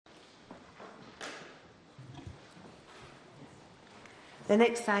The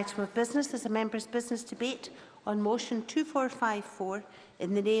next item of business is a members' business debate on motion 2454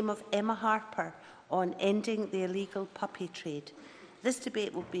 in the name of Emma Harper on ending the illegal puppy trade. This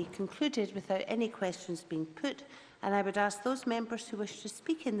debate will be concluded without any questions being put, and I would ask those members who wish to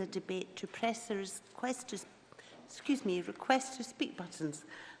speak in the debate to press the request to speak buttons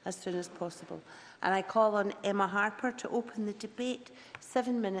as soon as possible. And I call on Emma Harper to open the debate.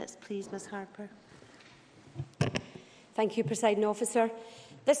 7 minutes, please, Ms Harper. Thank you, Presiding Officer.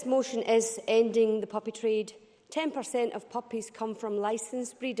 This motion is ending the puppy trade. 10% of puppies come from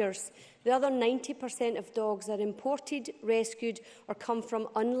licensed breeders. The other 90% of dogs are imported, rescued or come from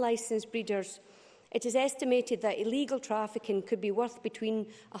unlicensed breeders. It is estimated that illegal trafficking could be worth between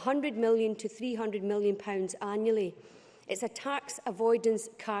 £100 million to £300 million annually. It's a tax avoidance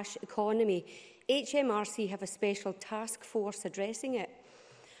cash economy. HMRC have a special task force addressing it.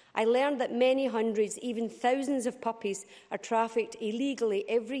 I learned that many hundreds, even thousands of puppies are trafficked illegally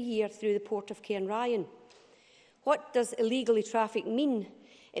every year through the port of Cairnryan. What does illegally trafficked mean?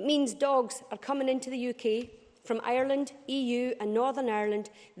 It means dogs are coming into the UK from Ireland, EU and Northern Ireland,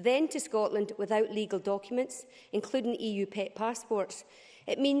 then to Scotland without legal documents, including EU pet passports.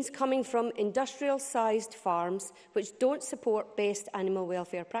 It means coming from industrial-sized farms which don't support best animal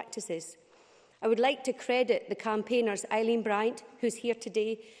welfare practices. I would like to credit the campaigners Eileen Bryant, who is here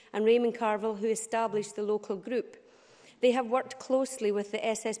today, and Raymond Carville, who established the local group. They have worked closely with the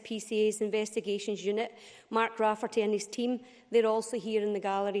SSPCA's investigations unit, Mark Rafferty and his team. They're also here in the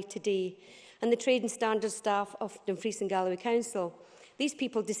gallery today, and the Trade and Standards staff of Dumfries and Galloway Council. These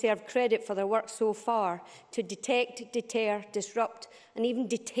people deserve credit for their work so far to detect, deter, disrupt and even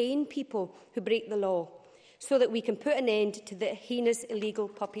detain people who break the law, so that we can put an end to the heinous illegal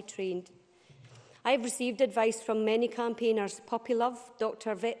puppy trade. I have received advice from many campaigners, Puppy Love,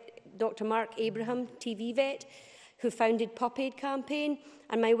 Dr Mark Abraham, TV vet, who founded Pup Aid campaign,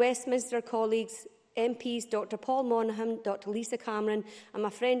 and my Westminster colleagues, MPs Dr Paul Monaghan, Dr Lisa Cameron and my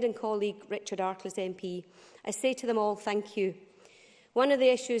friend and colleague Richard Arkless MP. I say to them all, thank you. One of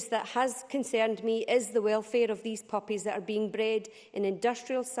the issues that has concerned me is the welfare of these puppies that are being bred in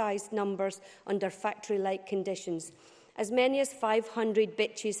industrial-sized numbers under factory-like conditions. As many as 500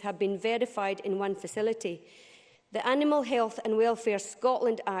 bitches have been verified in one facility. The Animal Health and Welfare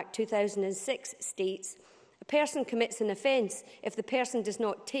Scotland Act 2006 states, a person commits an offence if the person does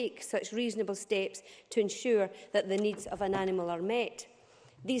not take such reasonable steps to ensure that the needs of an animal are met.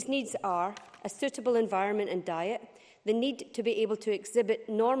 These needs are a suitable environment and diet, the need to be able to exhibit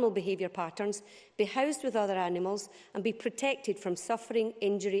normal behaviour patterns, be housed with other animals and be protected from suffering,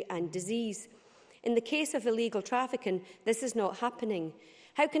 injury and disease. In the case of illegal trafficking, this is not happening.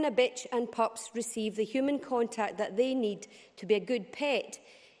 How can a bitch and pups receive the human contact that they need to be a good pet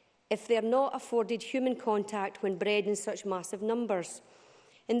if they are not afforded human contact when bred in such massive numbers?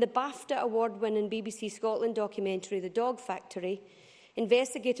 In the BAFTA award-winning BBC Scotland documentary The Dog Factory,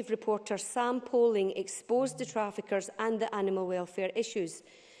 investigative reporter Sam Poling exposed the traffickers and the animal welfare issues.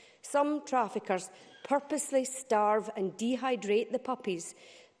 Some traffickers purposely starve and dehydrate the puppies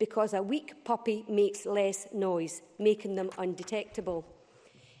because a weak puppy makes less noise, making them undetectable.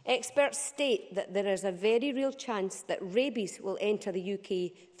 Experts state that there is a very real chance that rabies will enter the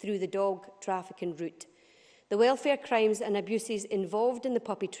UK through the dog trafficking route. The welfare crimes and abuses involved in the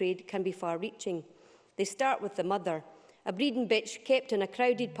puppy trade can be far-reaching. They start with the mother, a breeding bitch kept on a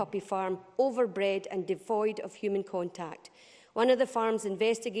crowded puppy farm, overbred and devoid of human contact. One of the farms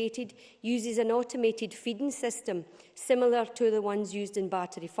investigated uses an automated feeding system similar to the ones used in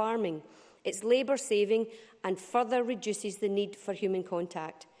battery farming. It's labour-saving and further reduces the need for human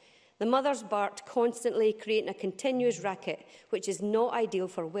contact. The mothers barked constantly, creating a continuous racket, which is not ideal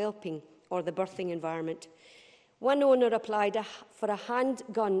for whelping or the birthing environment. One owner applied for a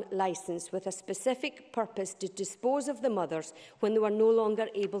handgun licence with a specific purpose to dispose of the mothers when they were no longer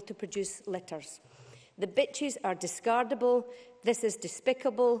able to produce litters. The bitches are discardable, this is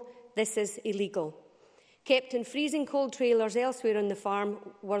despicable, this is illegal. Kept in freezing cold trailers elsewhere on the farm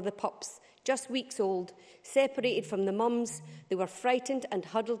were the pups, just weeks old, separated from the mums. They were frightened and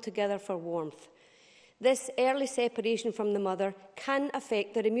huddled together for warmth. This early separation from the mother can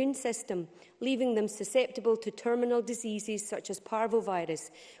affect their immune system, leaving them susceptible to terminal diseases such as parvovirus,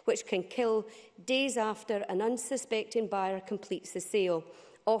 which can kill days after an unsuspecting buyer completes the sale,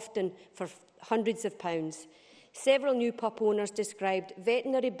 often for hundreds of pounds. Several new pup owners described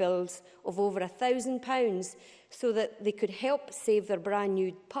veterinary bills of over £1,000 so that they could help save their brand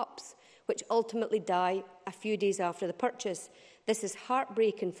new pups, which ultimately die a few days after the purchase. This is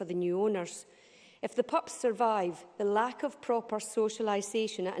heartbreaking for the new owners. If the pups survive, the lack of proper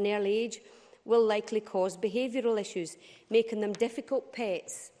socialisation at an early age will likely cause behavioural issues, making them difficult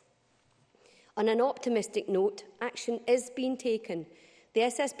pets. On an optimistic note, action is being taken. The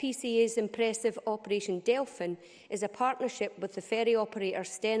SSPCA's impressive Operation Delphin is a partnership with the ferry operator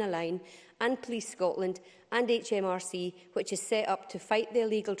Stena Line and Police Scotland and HMRC, which is set up to fight the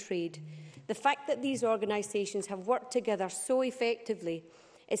illegal trade. The fact that these organisations have worked together so effectively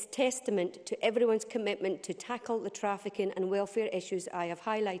is testament to everyone's commitment to tackle the trafficking and welfare issues I have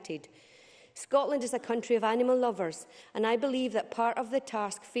highlighted. Scotland is a country of animal lovers, and I believe that part of the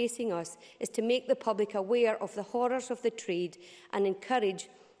task facing us is to make the public aware of the horrors of the trade and encourage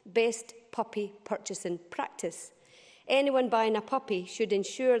best puppy purchasing practice. Anyone buying a puppy should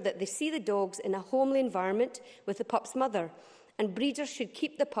ensure that they see the dogs in a homely environment with the pup's mother, and breeders should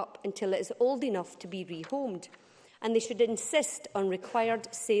keep the pup until it is old enough to be rehomed, and they should insist on required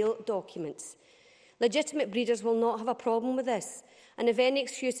sale documents. Legitimate breeders will not have a problem with this, and if any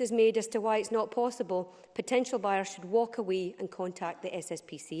excuse is made as to why it's not possible, potential buyers should walk away and contact the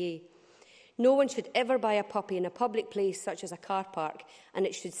SSPCA. No one should ever buy a puppy in a public place such as a car park, and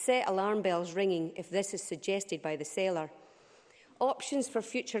it should set alarm bells ringing if this is suggested by the seller. Options for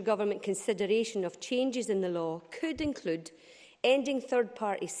future government consideration of changes in the law could include ending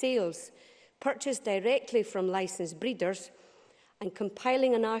third-party sales, purchase directly from licensed breeders, and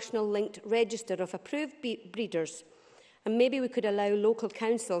compiling a national linked register of approved breeders. And maybe we could allow local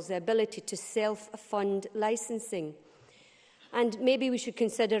councils the ability to self-fund licensing. And maybe we should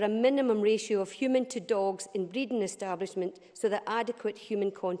consider a minimum ratio of human to dogs in breeding establishments so that adequate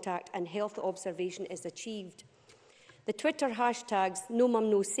human contact and health observation is achieved. The Twitter hashtags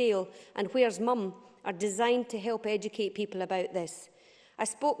 #NoMumNoSale and Where's Mum are designed to help educate people about this. I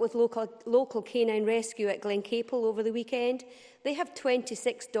spoke with local canine rescue at Glencapel over the weekend. They have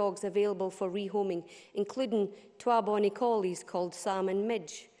 26 dogs available for rehoming, including twa bonny collies called Sam and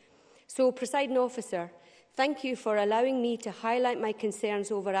Midge. So, Presiding Officer, thank you for allowing me to highlight my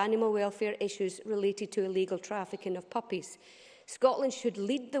concerns over animal welfare issues related to illegal trafficking of puppies. Scotland should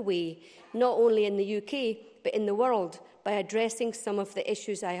lead the way, not only in the UK, but in the world, by addressing some of the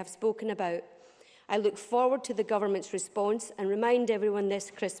issues I have spoken about. I look forward to the Government's response and remind everyone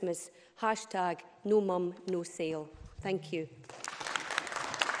this Christmas, #NoMumNoSale. Thank you.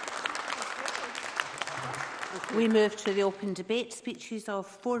 We move to the open debate. Speeches of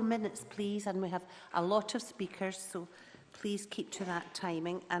 4 minutes, please, and we have a lot of speakers, so please keep to that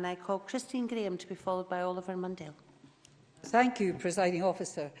timing. And I call Christine Graham to be followed by Oliver Mundell. Thank you, Presiding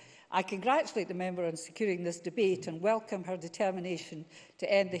Officer. I congratulate the member on securing this debate and welcome her determination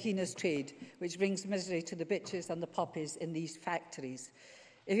to end the heinous trade, which brings misery to the bitches and the puppies in these factories.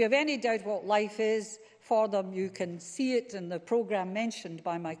 If you have any doubt what life is for them, you can see it in the programme mentioned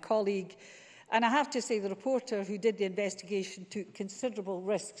by my colleague. And I have to say the reporter who did the investigation took considerable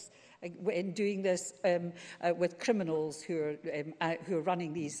risks in doing this with criminals who are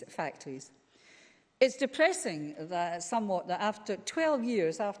running these factories. It's depressing somewhat that after 12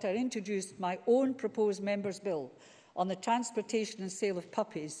 years after I introduced my own proposed Members' Bill on the transportation and sale of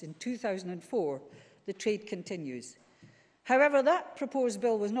puppies in 2004, the trade continues. However, that proposed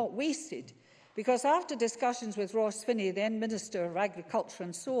bill was not wasted, because after discussions with Ross Finney, then Minister of Agriculture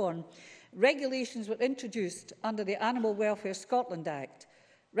and so on, regulations were introduced under the Animal Welfare Scotland Act,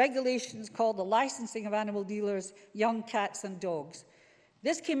 regulations called the Licensing of Animal Dealers, Young Cats and Dogs.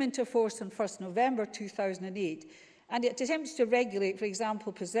 This came into force on 1st November 2008, and it attempts to regulate, for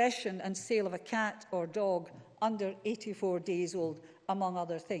example, possession and sale of a cat or dog under 84 days old, among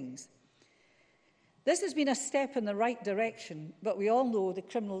other things. This has been a step in the right direction, but we all know the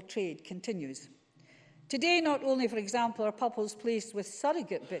criminal trade continues. Today, not only, for example, are puppets placed with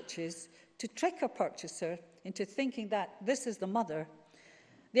surrogate bitches to trick a purchaser into thinking that this is the mother,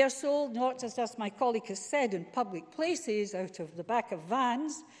 they are sold not just, as my colleague has said, in public places, out of the back of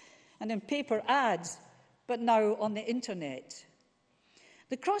vans and in paper ads, but now on the internet.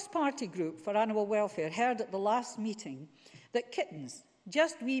 The cross-party group for animal welfare heard at the last meeting that kittens,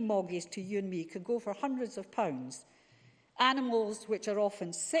 just wee moggies to you and me, could go for hundreds of pounds. Animals which are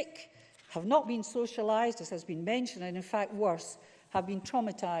often sick, have not been socialised, as has been mentioned, and in fact worse, have been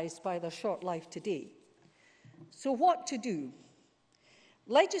traumatised by their short life today. So what to do?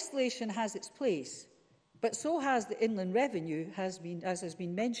 Legislation has its place, but so has the inland revenue, as has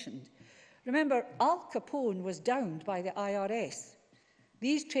been mentioned. Remember, Al Capone was downed by the IRS.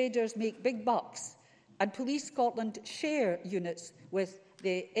 These traders make big bucks, and Police Scotland share units with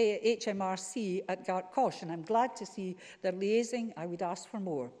the HMRC at Gartcosh, and I'm glad to see they're liaising. I would ask for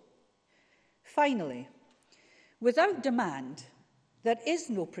more. Finally, without demand, there is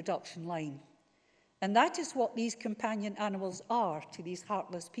no production line. And that is what these companion animals are to these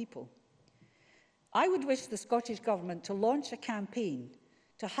heartless people. I would wish the Scottish Government to launch a campaign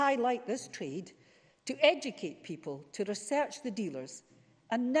to highlight this trade, to educate people, to research the dealers,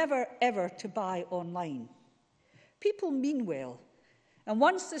 and never ever to buy online. People mean well, and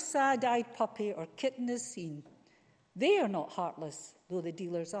once the sad-eyed puppy or kitten is seen, they are not heartless, though the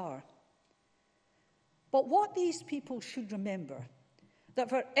dealers are. But what these people should remember, that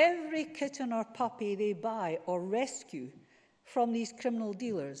for every kitten or puppy they buy or rescue from these criminal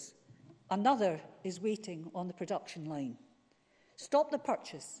dealers, another is waiting on the production line. Stop the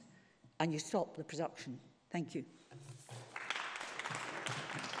purchase and you stop the production. Thank you.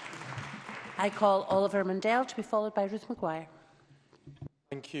 I call Oliver Mundell to be followed by Ruth Maguire.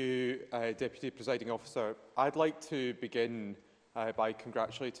 Thank you, Deputy Presiding Officer. I'd like to begin by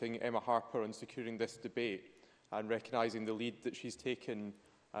congratulating Emma Harper on securing this debate and recognising the lead that she's taken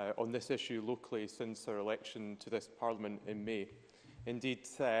on this issue locally since her election to this Parliament in May. Indeed,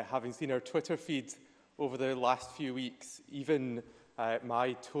 having seen her Twitter feed over the last few weeks, even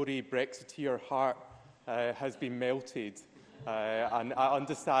my Tory Brexiteer heart has been melted. And I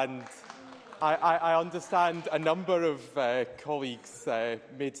understand a number of colleagues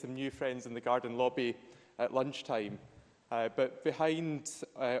made some new friends in the garden lobby at lunchtime. But behind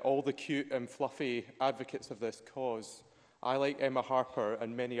all the cute and fluffy advocates of this cause, I, like Emma Harper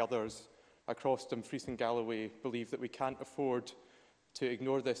and many others across Dumfries and Galloway, believe that we can't afford to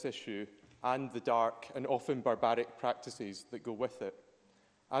ignore this issue and the dark and often barbaric practices that go with it.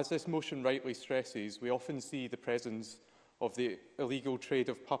 As this motion rightly stresses, we often see the presence of the illegal trade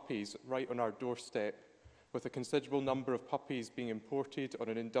of puppies right on our doorstep, with a considerable number of puppies being imported on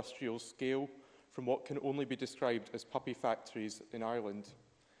an industrial scale from what can only be described as puppy factories in Ireland.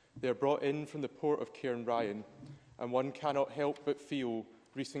 They are brought in from the port of Cairnryan, and one cannot help but feel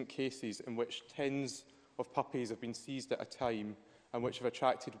recent cases in which tens of puppies have been seized at a time and which have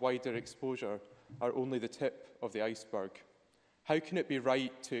attracted wider exposure are only the tip of the iceberg. How can it be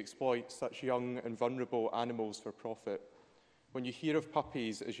right to exploit such young and vulnerable animals for profit? When you hear of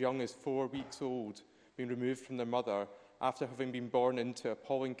puppies as young as 4 weeks old being removed from their mother after having been born into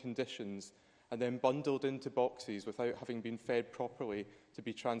appalling conditions and then bundled into boxes without having been fed properly to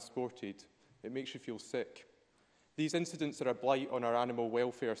be transported, it makes you feel sick. These incidents are a blight on our animal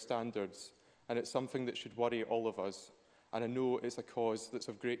welfare standards, and it's something that should worry all of us. And I know it's a cause that's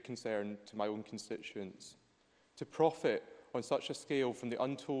of great concern to my own constituents. To profit on such a scale from the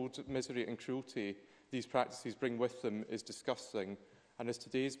untold misery and cruelty these practices bring with them is disgusting, and as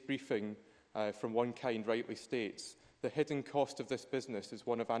today's briefing from One Kind rightly states, the hidden cost of this business is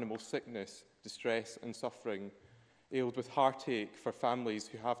one of animal sickness, distress and suffering, ailed with heartache for families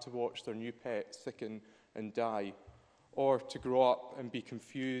who have to watch their new pet sicken and die, or to grow up and be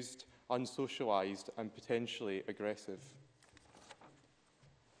confused, unsocialised and potentially aggressive.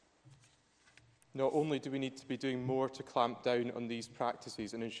 Not only do we need to be doing more to clamp down on these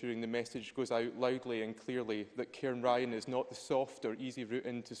practices and ensuring the message goes out loudly and clearly that Cairnryan is not the soft or easy route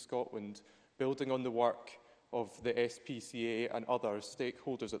into Scotland, building on the work of the SPCA and other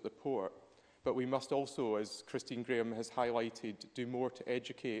stakeholders at the port, but we must also, as Christine Graham has highlighted, do more to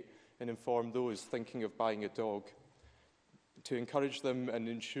educate and inform those thinking of buying a dog, to encourage them and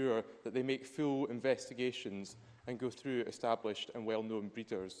ensure that they make full investigations and go through established and well-known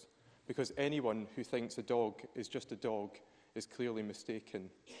breeders. Because anyone who thinks a dog is just a dog is clearly mistaken.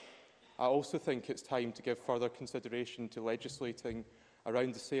 I also think it's time to give further consideration to legislating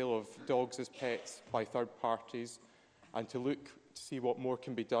around the sale of dogs as pets by third parties and to look to see what more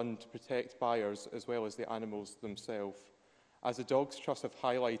can be done to protect buyers as well as the animals themselves. As the Dogs Trust have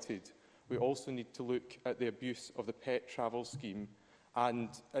highlighted, we also need to look at the abuse of the pet travel scheme and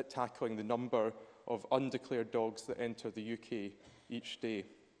at tackling the number of undeclared dogs that enter the UK each day.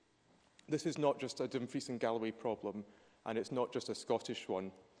 This is not just a Dumfries and Galloway problem, and it's not just a Scottish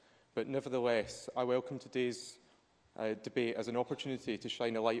one. But nevertheless, I welcome today's debate as an opportunity to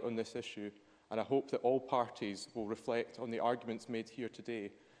shine a light on this issue, and I hope that all parties will reflect on the arguments made here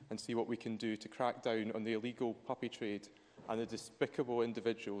today and see what we can do to crack down on the illegal puppy trade and the despicable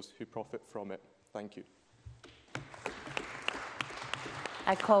individuals who profit from it. Thank you.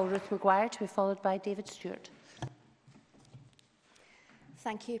 I call Ruth Maguire to be followed by David Stewart.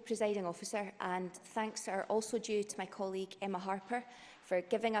 Thank you, Presiding Officer, and thanks are also due to my colleague Emma Harper for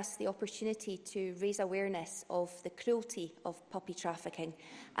giving us the opportunity to raise awareness of the cruelty of puppy trafficking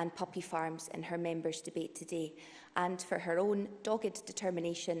and puppy farms in her members' debate today, and for her own dogged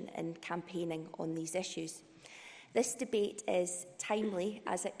determination in campaigning on these issues. This debate is timely,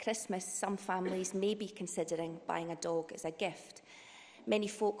 as at Christmas some families may be considering buying a dog as a gift. Many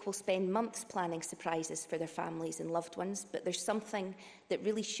folk will spend months planning surprises for their families and loved ones, but there's something that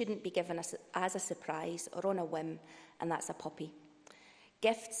really shouldn't be given as a surprise or on a whim, and that's a puppy.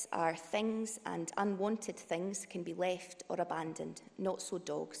 Gifts are things, and unwanted things can be left or abandoned, not so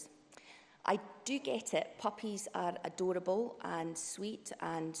dogs. I do get it, puppies are adorable and sweet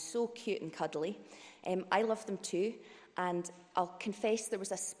and so cute and cuddly. I love them too, and I'll confess there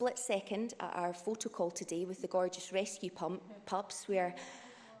was a split second at our photo call today with the gorgeous rescue pups where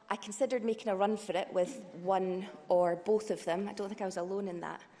I considered making a run for it with one or both of them. I don't think I was alone in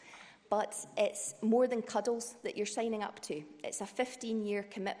that. But it's more than cuddles that you're signing up to. It's a 15-year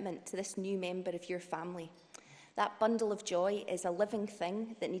commitment to this new member of your family. That bundle of joy is a living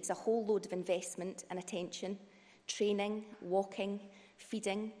thing that needs a whole load of investment and attention, training, walking,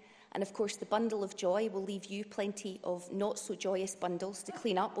 feeding, and of course the bundle of joy will leave you plenty of not so joyous bundles to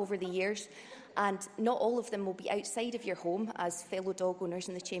clean up over the years, and not all of them will be outside of your home, as fellow dog owners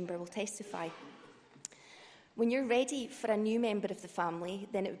in the chamber will testify. When you're ready for a new member of the family,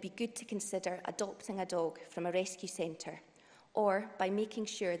 then it would be good to consider adopting a dog from a rescue centre, or by making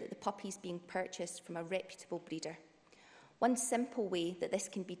sure that the puppy is being purchased from a reputable breeder. One simple way that this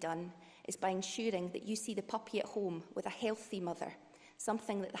can be done is by ensuring that you see the puppy at home with a healthy mother,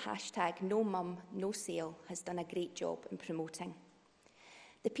 something that the hashtag #NoMumNoSale has done a great job in promoting.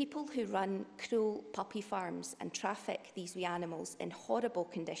 The people who run cruel puppy farms and traffic these wee animals in horrible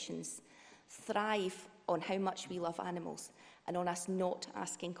conditions thrive on how much we love animals and on us not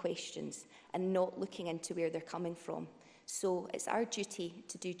asking questions and not looking into where they're coming from. So it's our duty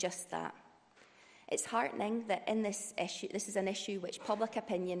to do just that. It's heartening that in this is an issue which public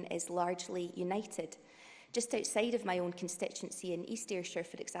opinion is largely united. Just outside of my own constituency in East Ayrshire,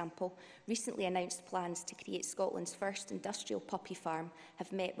 for example, recently announced plans to create Scotland's first industrial puppy farm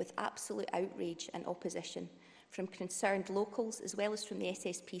have met with absolute outrage and opposition from concerned locals as well as from the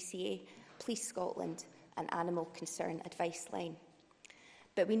SSPCA, Police Scotland and Animal Concern Advice Line.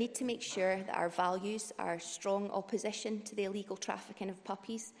 But we need to make sure that our values, our strong opposition to the illegal trafficking of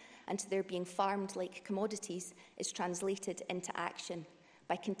puppies and to their being farmed like commodities, is translated into action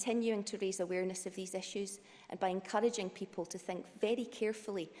by continuing to raise awareness of these issues and by encouraging people to think very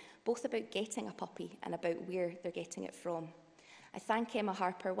carefully both about getting a puppy and about where they're getting it from. I thank Emma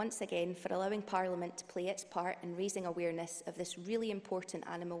Harper once again for allowing Parliament to play its part in raising awareness of this really important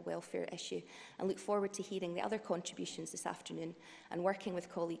animal welfare issue and look forward to hearing the other contributions this afternoon and working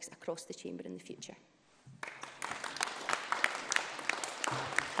with colleagues across the Chamber in the future.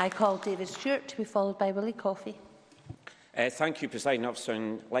 I call David Stewart to be followed by Willie Coffey. Thank you, Presiding Officer,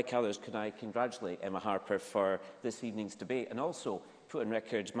 and like others, can I congratulate Emma Harper for this evening's debate and also put on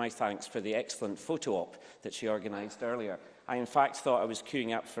record my thanks for the excellent photo op that she organised earlier. I, in fact, thought I was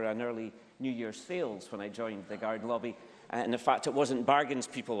queuing up for an early New Year's sales when I joined the Garden Lobby. And in fact, it wasn't bargains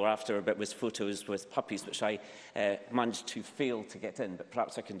people were after, but was photos with puppies, which I managed to fail to get in. But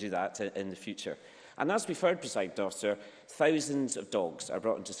perhaps I can do that in the future. And as we've heard, Presiding Officer, thousands of dogs are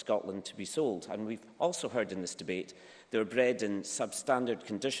brought into Scotland to be sold. And we've also heard in this debate they're bred in substandard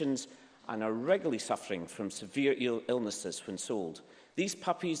conditions and are regularly suffering from severe illnesses when sold. These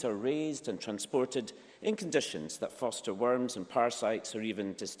puppies are raised and transported in conditions that foster worms and parasites or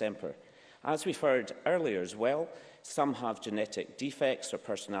even distemper. As we've heard earlier as well, some have genetic defects or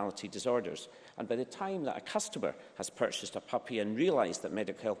personality disorders, and by the time that a customer has purchased a puppy and realised that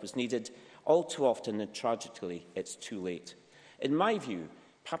medical help is needed, all too often and tragically it's too late. In my view,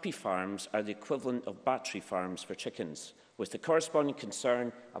 puppy farms are the equivalent of battery farms for chickens, with the corresponding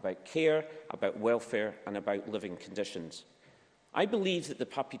concern about care, about welfare and about living conditions. I believe that the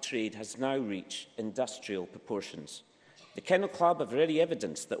puppy trade has now reached industrial proportions. The Kennel Club have already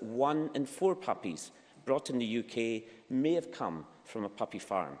evidenced that 1 in 4 puppies brought in the UK may have come from a puppy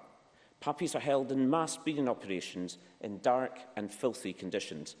farm. Puppies are held in mass breeding operations in dark and filthy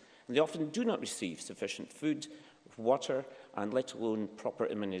conditions, and they often do not receive sufficient food, water, and let alone proper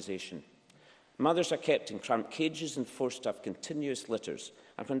immunisation. Mothers are kept in cramped cages and forced to have continuous litters,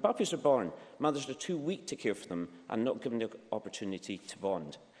 and when puppies are born, mothers are too weak to care for them and not given the opportunity to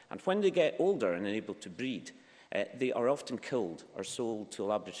bond. And when they get older and unable to breed, they are often killed or sold to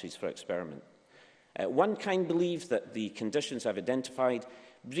laboratories for experiment. One can believe that the conditions I've identified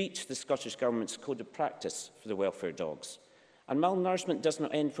breach the Scottish Government's code of practice for the welfare of dogs. And malnourishment does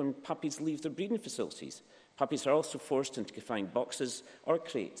not end when puppies leave their breeding facilities. Puppies are also forced into confined boxes or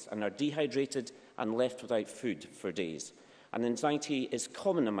crates and are dehydrated and left without food for days. And anxiety is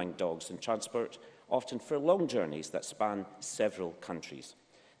common among dogs in transport, often for long journeys that span several countries.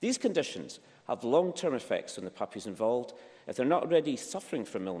 These conditions have long-term effects on the puppies involved. If they're not already suffering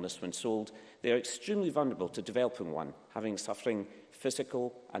from illness when sold, they are extremely vulnerable to developing one, suffering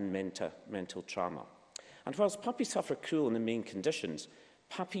physical and mental trauma. And whilst puppies suffer cruel and inhumane conditions,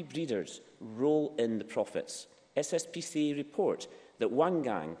 puppy breeders roll in the profits. SSPCA report that one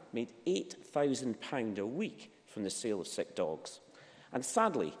gang made £8,000 a week from the sale of sick dogs. And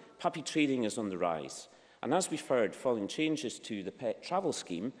sadly, puppy trading is on the rise. And as we've heard, following changes to the pet travel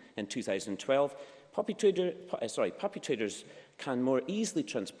scheme in 2012, puppy traders can more easily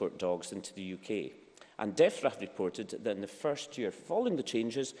transport dogs into the UK. And DEFRA have reported that in the first year following the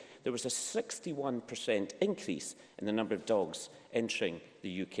changes, there was a 61% increase in the number of dogs entering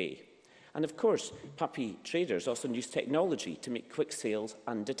the UK. And of course, puppy traders also use technology to make quick sales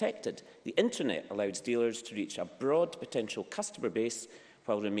undetected. The internet allows dealers to reach a broad potential customer base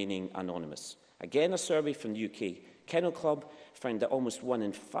while remaining anonymous. Again, a survey from the UK Kennel Club found that almost 1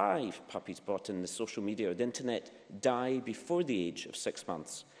 in 5 puppies bought in the social media or the internet die before the age of 6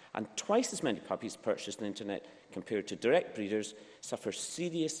 months. And twice as many puppies purchased on the internet compared to direct breeders suffer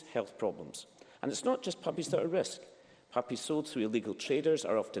serious health problems. And it's not just puppies that are at risk. Puppies sold through illegal traders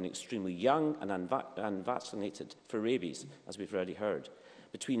are often extremely young and unvaccinated for rabies, as we've already heard.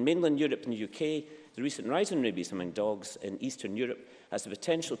 Between mainland Europe and the UK, the recent rise in rabies among dogs in Eastern Europe has the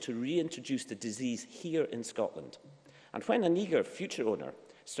potential to reintroduce the disease here in Scotland. And when an eager future owner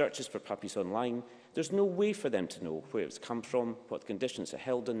searches for puppies online, there's no way for them to know where it's come from, what conditions are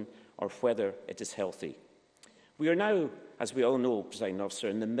held in, or whether it is healthy. We are now, as we all know, Presiding Officer,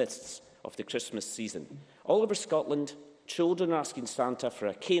 in the midst of the Christmas season. All over Scotland, children are asking Santa for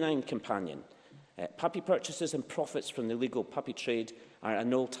a canine companion. Puppy purchases and profits from the illegal puppy trade are at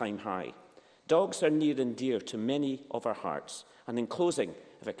an all-time high. Dogs are near and dear to many of our hearts. And in closing,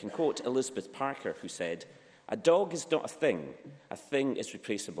 if I can quote Elizabeth Parker, who said, "A dog is not a thing is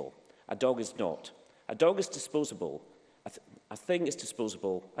replaceable. A dog is not. A dog is disposable. A thing is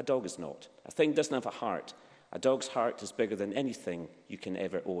disposable. A dog is not. A thing doesn't have a heart. A dog's heart is bigger than anything you can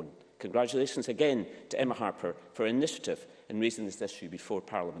ever own." Congratulations again to Emma Harper for her initiative in raising this issue before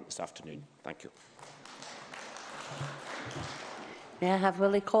Parliament this afternoon. Thank you. May I have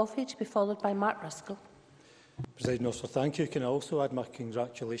Willie Coffey to be followed by Mark Ruskell? Presiding Officer, thank you. Can I also add my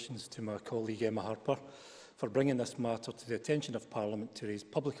congratulations to my colleague Emma Harper for bringing this matter to the attention of Parliament to raise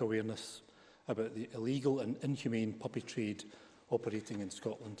public awareness about the illegal and inhumane puppy trade operating in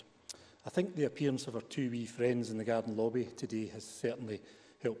Scotland. I think the appearance of our two wee friends in the garden lobby today has certainly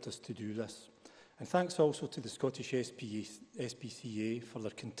helped us to do this. And thanks also to the Scottish SPCA for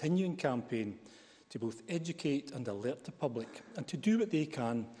their continuing campaign to both educate and alert the public and to do what they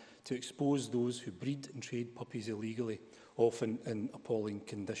can to expose those who breed and trade puppies illegally, often in appalling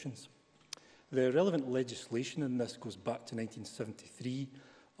conditions. The relevant legislation in this goes back to 1973,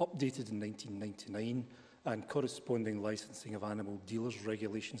 updated in 1999, and corresponding licensing of animal dealers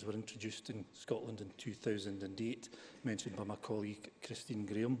regulations were introduced in Scotland in 2008, mentioned by my colleague Christine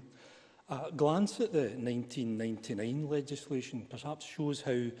Graham. A glance at the 1999 legislation perhaps shows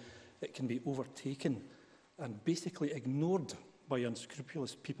how it can be overtaken and basically ignored by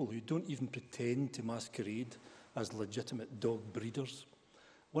unscrupulous people who don't even pretend to masquerade as legitimate dog breeders.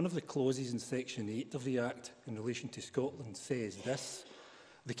 One of the clauses in Section 8 of the Act in relation to Scotland says this: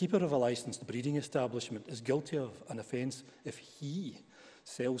 "The keeper of a licensed breeding establishment is guilty of an offence if he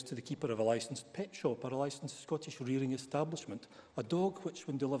sells to the keeper of a licensed pet shop or a licensed Scottish rearing establishment a dog which,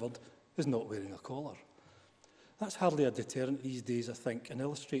 when delivered, is not wearing a collar." That's hardly a deterrent these days, I think, and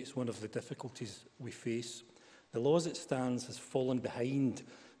illustrates one of the difficulties we face. The law as it stands has fallen behind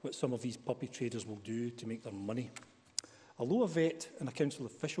what some of these puppy traders will do to make their money. Although a vet and a council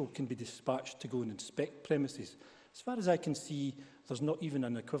official can be dispatched to go and inspect premises, as far as I can see, there's not even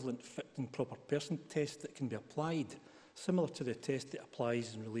an equivalent fit and proper person test that can be applied, similar to the test that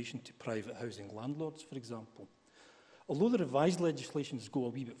applies in relation to private housing landlords, for example. Although the revised legislations go a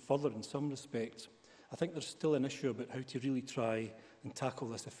wee bit further in some respects, I think there's still an issue about how to really try and tackle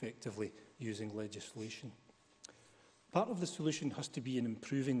this effectively using legislation. Part of the solution has to be in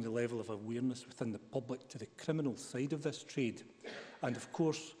improving the level of awareness within the public to the criminal side of this trade, and of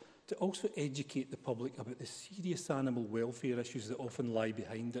course to also educate the public about the serious animal welfare issues that often lie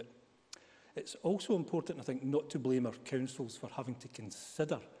behind it. It's also important, I think, not to blame our councils for having to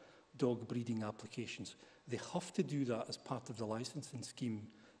consider dog breeding applications. They have to do that as part of the licensing scheme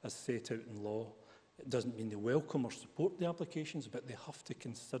as set out in law. It doesn't mean they welcome or support the applications, but they have to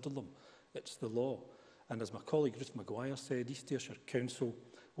consider them. It's the law. And as my colleague Ruth Maguire said, East Ayrshire Council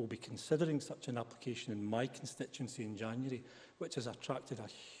will be considering such an application in my constituency in January, which has attracted a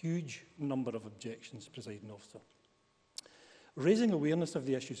huge number of objections, Presiding Officer. Raising awareness of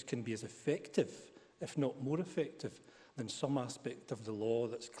the issues can be as effective, if not more effective, than some aspect of the law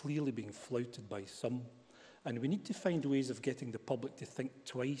that's clearly being flouted by some. And we need to find ways of getting the public to think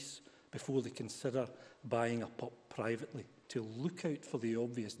twice before they consider buying a pup privately, to look out for the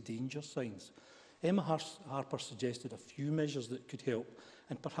obvious danger signs. Emma Harper suggested a few measures that could help,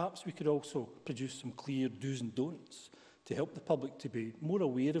 and perhaps we could also produce some clear do's and don'ts to help the public to be more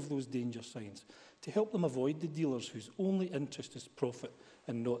aware of those danger signs, to help them avoid the dealers whose only interest is profit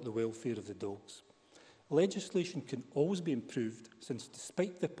and not the welfare of the dogs. Legislation can always be improved, since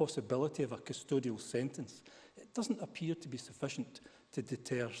despite the possibility of a custodial sentence, it doesn't appear to be sufficient to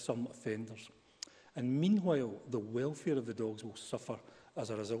deter some offenders. And meanwhile, the welfare of the dogs will suffer as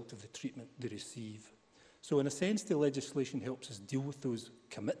a result of the treatment they receive. So in a sense, the legislation helps us deal with those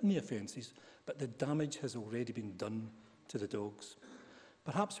committing the offences, but the damage has already been done to the dogs.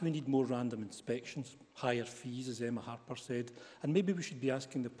 Perhaps we need more random inspections, higher fees, as Emma Harper said, and maybe we should be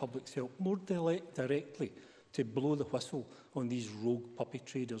asking the public's help more directly to blow the whistle on these rogue puppy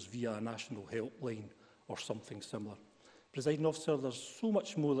traders via a national helpline or something similar. Presiding Officer, there's so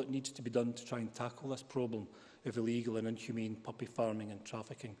much more that needs to be done to try and tackle this problem of illegal and inhumane puppy farming and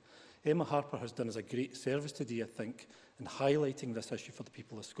trafficking. Emma Harper has done us a great service today, I think, in highlighting this issue for the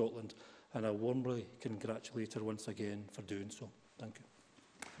people of Scotland, and I warmly congratulate her once again for doing so. Thank you.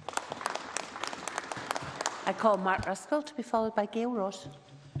 I call Mark Ruskell to be followed by Gail Ross.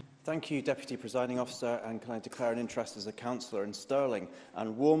 Thank you, Deputy Presiding Officer, and can I declare an interest as a councillor in Stirling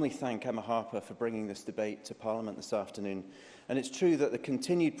and warmly thank Emma Harper for bringing this debate to Parliament this afternoon. And it's true that the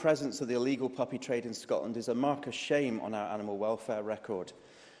continued presence of the illegal puppy trade in Scotland is a mark of shame on our animal welfare record.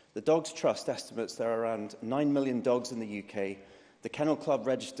 The Dogs Trust estimates there are around 9 million dogs in the UK. The Kennel Club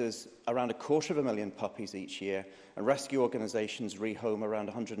registers around 250,000 puppies each year, and rescue organisations rehome around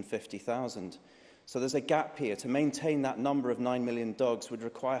 150,000. So there's a gap here. To maintain that number of 9 million dogs would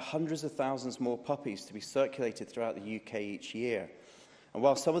require hundreds of thousands more puppies to be circulated throughout the UK each year. And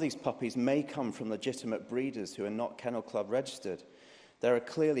while some of these puppies may come from legitimate breeders who are not Kennel Club registered, there are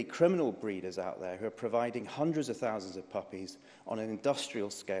clearly criminal breeders out there who are providing hundreds of thousands of puppies on an industrial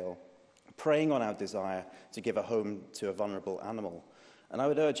scale, preying on our desire to give a home to a vulnerable animal. And I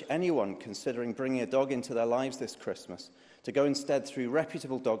would urge anyone considering bringing a dog into their lives this Christmas to go instead through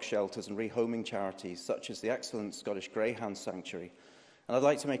reputable dog shelters and rehoming charities such as the excellent Scottish Greyhound Sanctuary. And I'd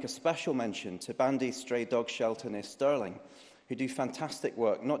like to make a special mention to Bandy Stray Dog Shelter near Stirling, who do fantastic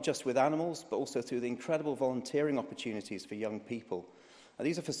work, not just with animals, but also through the incredible volunteering opportunities for young people. And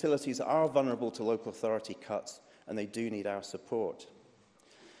these are facilities that are vulnerable to local authority cuts, and they do need our support.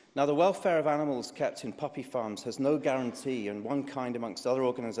 Now, the welfare of animals kept in puppy farms has no guarantee, and One Kind, amongst other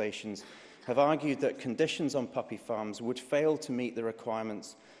organisations, have argued that conditions on puppy farms would fail to meet the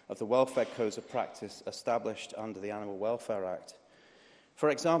requirements of the welfare codes of practice established under the Animal Welfare Act. For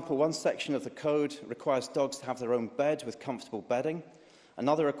example, one section of the code requires dogs to have their own bed with comfortable bedding.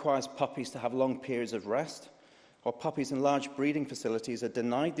 Another requires puppies to have long periods of rest, while puppies in large breeding facilities are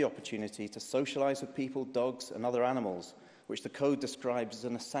denied the opportunity to socialise with people, dogs and other animals, which the code describes as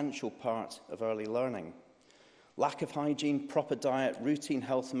an essential part of early learning. Lack of hygiene, proper diet, routine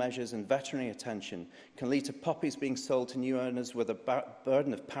health measures and veterinary attention can lead to puppies being sold to new owners with a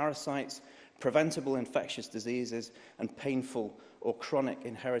burden of parasites, preventable infectious diseases and painful or chronic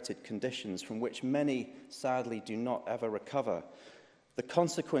inherited conditions from which many, sadly, do not ever recover. The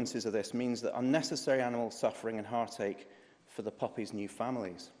consequences of this means that unnecessary animal suffering and heartache for the puppies' new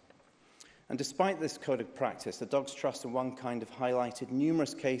families. And despite this code of practice, the Dogs Trust and One Kind have highlighted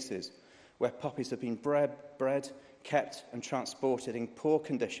numerous cases where puppies have been bred, kept and transported in poor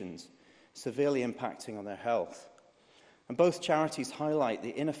conditions, severely impacting on their health. And both charities highlight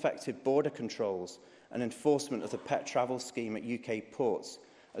the ineffective border controls and enforcement of the pet travel scheme at UK ports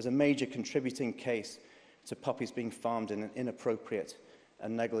as a major contributing case to puppies being farmed in an inappropriate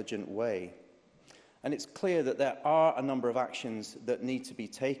and negligent way. And it's clear that there are a number of actions that need to be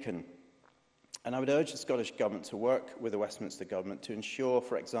taken. And I would urge the Scottish Government to work with the Westminster Government to ensure,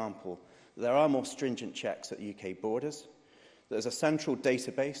 for example, that there are more stringent checks at UK borders, that there's a central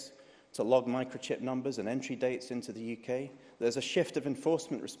database to log microchip numbers and entry dates into the UK. There's a shift of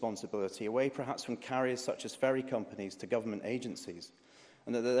enforcement responsibility away perhaps from carriers such as ferry companies to government agencies,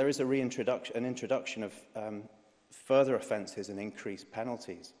 and that there is an introduction of further offences and increased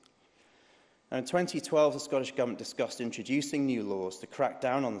penalties. Now, in 2012, the Scottish Government discussed introducing new laws to crack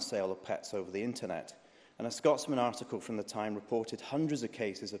down on the sale of pets over the internet, and a Scotsman article from the time reported hundreds of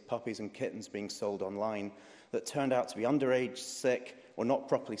cases of puppies and kittens being sold online that turned out to be underage, sick, or not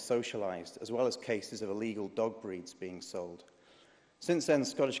properly socialised, as well as cases of illegal dog breeds being sold. Since then, the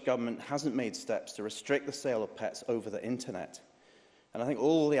Scottish Government hasn't made steps to restrict the sale of pets over the internet. And I think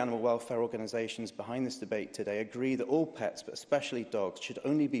all the animal welfare organisations behind this debate today agree that all pets, but especially dogs, should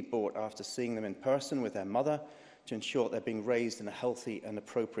only be bought after seeing them in person with their mother to ensure they're being raised in a healthy and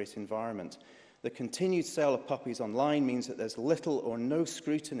appropriate environment. The continued sale of puppies online means that there's little or no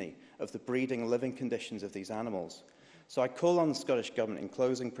scrutiny of the breeding and living conditions of these animals. So I call on the Scottish Government, in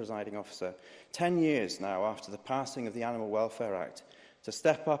closing, Presiding Officer, 10 years now after the passing of the Animal Welfare Act, to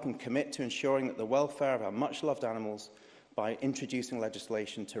step up and commit to ensuring that the welfare of our much-loved animals by introducing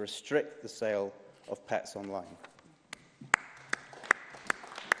legislation to restrict the sale of pets online.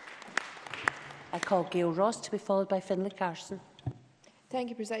 I call Gail Ross to be followed by Finlay Carson. Thank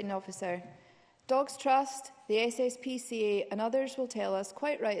you, Presiding Officer. Dogs Trust, the SSPCA and others will tell us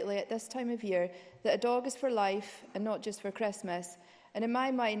quite rightly at this time of year that a dog is for life and not just for Christmas. And in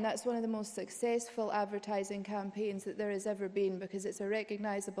my mind, that's one of the most successful advertising campaigns that there has ever been, because it's a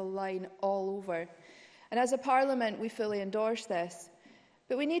recognisable line all over. And as a Parliament, we fully endorse this.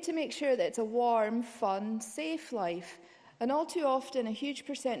 But we need to make sure that it's a warm, fun, safe life. And all too often, a huge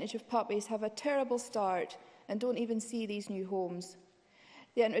percentage of puppies have a terrible start and don't even see these new homes.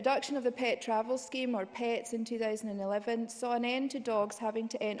 The introduction of the Pet Travel Scheme, or PETS, in 2011 saw an end to dogs having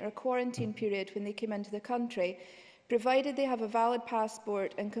to enter a quarantine period when they came into the country, provided they have a valid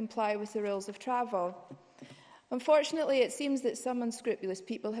passport and comply with the rules of travel. Unfortunately, it seems that some unscrupulous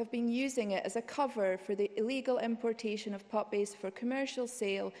people have been using it as a cover for the illegal importation of puppies for commercial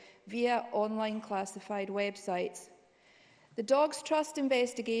sale via online classified websites. The Dogs Trust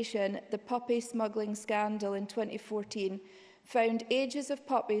investigation, the puppy smuggling scandal in 2014, found ages of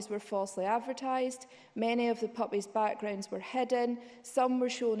puppies were falsely advertised, many of the puppies' backgrounds were hidden, some were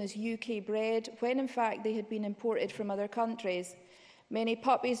shown as UK bred, when in fact they had been imported from other countries. Many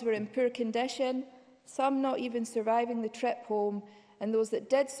puppies were in poor condition, some not even surviving the trip home, and those that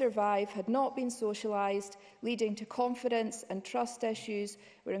did survive had not been socialised, leading to confidence and trust issues,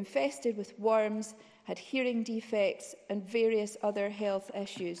 were infested with worms, had hearing defects and various other health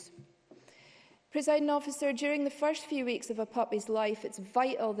issues. Presiding Officer, during the first few weeks of a puppy's life, it's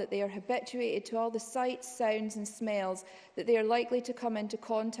vital that they are habituated to all the sights, sounds and smells that they are likely to come into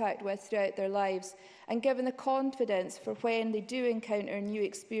contact with throughout their lives, and given the confidence for when they do encounter new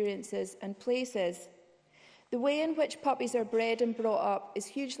experiences and places. The way in which puppies are bred and brought up is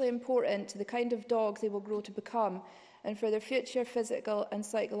hugely important to the kind of dog they will grow to become and for their future physical and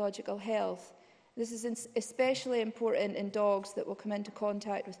psychological health. This is especially important in dogs that will come into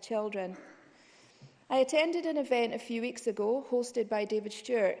contact with children. I attended an event a few weeks ago, hosted by David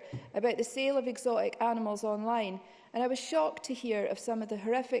Stewart, about the sale of exotic animals online, and I was shocked to hear of some of the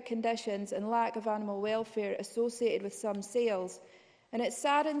horrific conditions and lack of animal welfare associated with some sales. And it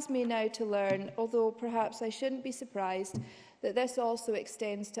saddens me now to learn, although perhaps I shouldn't be surprised, that this also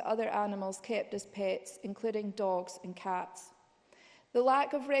extends to other animals kept as pets, including dogs and cats. The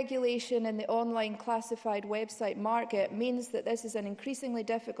lack of regulation in the online classified website market means that this is an increasingly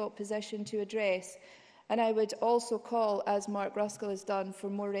difficult position to address, and I would also call, as Mark Ruskell has done, for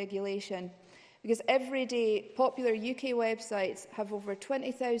more regulation. Because every day, popular UK websites have over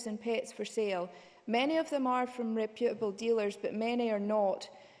 20,000 pets for sale. Many of them are from reputable dealers, but many are not.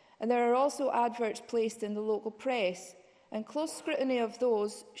 And there are also adverts placed in the local press. And close scrutiny of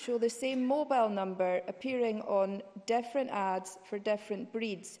those show the same mobile number appearing on different ads for different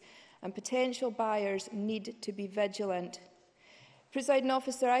breeds, and potential buyers need to be vigilant. Presiding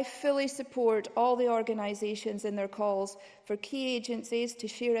Officer, I fully support all the organisations in their calls for key agencies to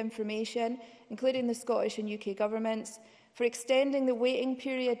share information, including the Scottish and UK governments, for extending the waiting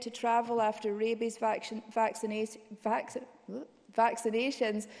period to travel after rabies vaccinations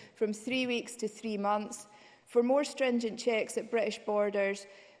from 3 weeks to 3 months, for more stringent checks at British borders,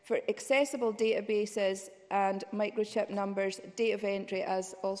 for accessible databases and microchip numbers, date of entry,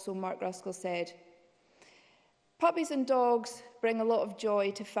 as also Mark Ruskell said. Puppies and dogs bring a lot of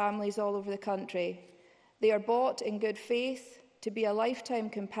joy to families all over the country. They are bought in good faith to be a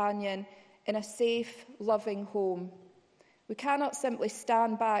lifetime companion in a safe, loving home. We cannot simply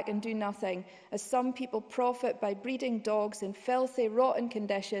stand back and do nothing, as some people profit by breeding dogs in filthy, rotten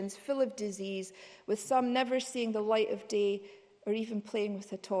conditions, full of disease, with some never seeing the light of day or even playing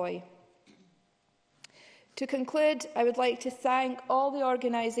with a toy. To conclude, I would like to thank all the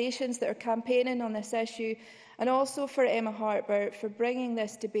organisations that are campaigning on this issue, and also for Emma Harper for bringing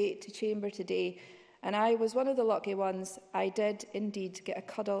this debate to Chamber today. And I was one of the lucky ones. I did indeed get a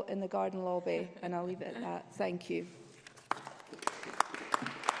cuddle in the garden lobby, and I'll leave it at that. Thank you.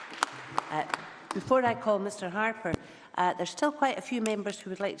 Before I call Mr Harper, there's still quite a few members who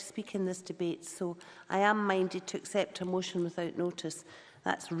would like to speak in this debate, so I am minded to accept a motion without notice.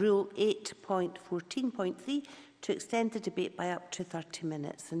 That's Rule 8.14.3, to extend the debate by up to 30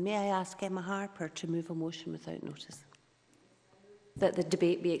 minutes. And may I ask Emma Harper to move a motion without notice? That the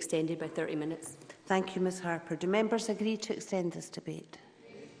debate be extended by 30 minutes. Thank you, Ms Harper. Do members agree to extend this debate?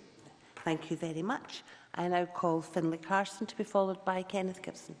 Thank you very much. I now call Finlay Carson to be followed by Kenneth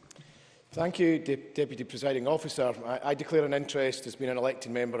Gibson. Thank you, Deputy Presiding Officer. I declare an interest as being an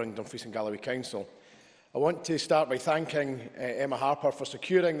elected member in Dumfries and Galloway Council. I want to start by thanking Emma Harper for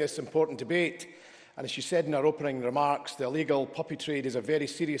securing this important debate. And as she said in her opening remarks, the illegal puppy trade is a very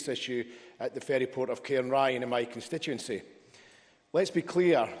serious issue at the ferry port of Cairnryan in my constituency. Let's be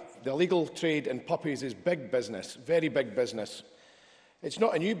clear, the illegal trade in puppies is big business, very big business. It's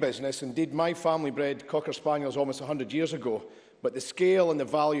not a new business. Indeed, my family bred Cocker Spaniels almost 100 years ago, but the scale and the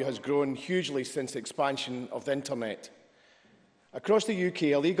value has grown hugely since the expansion of the internet. Across the UK,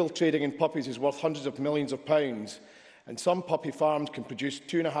 illegal trading in puppies is worth hundreds of millions of pounds, and some puppy farms can produce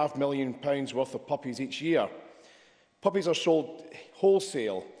 £2.5 million worth of puppies each year. Puppies are sold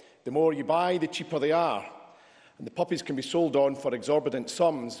wholesale. The more you buy, the cheaper they are. And the puppies can be sold on for exorbitant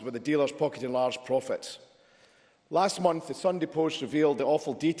sums, with the dealers pocketing large profits. Last month, the Sunday Post revealed the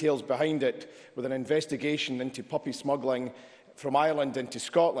awful details behind it, with an investigation into puppy smuggling from Ireland into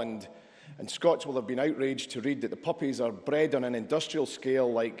Scotland. And Scots will have been outraged to read that the puppies are bred on an industrial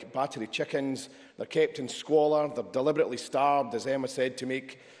scale like battery chickens. They're kept in squalor. They're deliberately starved, as Emma said, to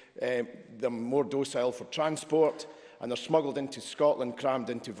make them more docile for transport. And they're smuggled into Scotland, crammed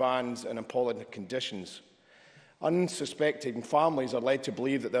into vans in appalling conditions. Unsuspecting families are led to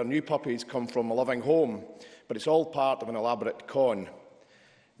believe that their new puppies come from a loving home, but it's all part of an elaborate con.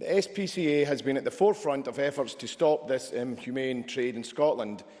 The SPCA has been at the forefront of efforts to stop this inhumane trade in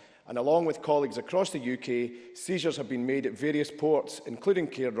Scotland, and along with colleagues across the UK, seizures have been made at various ports, including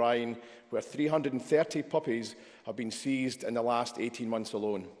Cairnryan, where 330 puppies have been seized in the last 18 months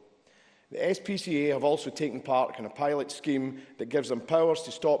alone. The SPCA have also taken part in a pilot scheme that gives them powers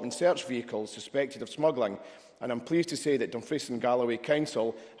to stop and search vehicles suspected of smuggling, and I'm pleased to say that Dumfries and Galloway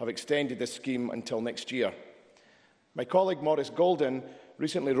Council have extended this scheme until next year. My colleague Maurice Golden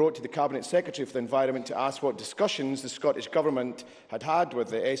recently wrote to the Cabinet Secretary for the Environment to ask what discussions the Scottish Government had with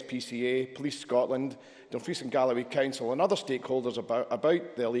the SPCA, Police Scotland, Dumfries and Galloway Council and other stakeholders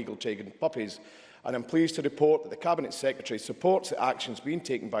about the illegal trade in puppies. And I'm pleased to report that the Cabinet Secretary supports the actions being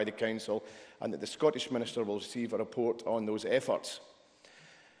taken by the Council and that the Scottish Minister will receive a report on those efforts.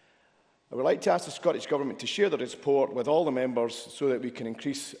 I would like to ask the Scottish Government to share their support with all the members so that we can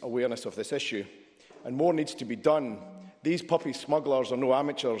increase awareness of this issue. And more needs to be done. These puppy smugglers are no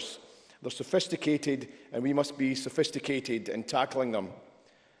amateurs. They're sophisticated, and we must be sophisticated in tackling them.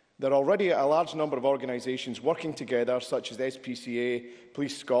 There are already a large number of organisations working together, such as SPCA,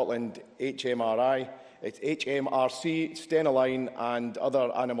 Police Scotland, HMRC, Stena Line and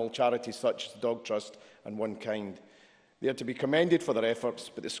other animal charities such as Dog Trust and One Kind. They are to be commended for their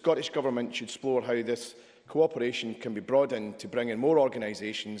efforts, but the Scottish Government should explore how this cooperation can be broadened to bring in more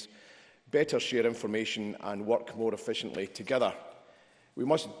organisations, better share information and work more efficiently together. We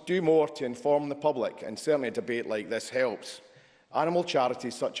must do more to inform the public, and certainly a debate like this helps. Animal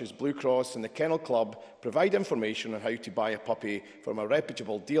charities such as Blue Cross and the Kennel Club provide information on how to buy a puppy from a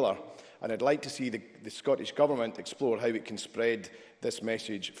reputable dealer, and I'd like to see the Scottish Government explore how it can spread this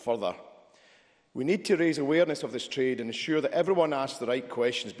message further. We need to raise awareness of this trade and ensure that everyone asks the right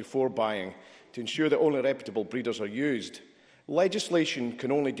questions before buying, to ensure that only reputable breeders are used. Legislation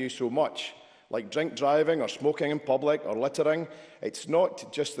can only do so much. Like drink driving or smoking in public or littering, it's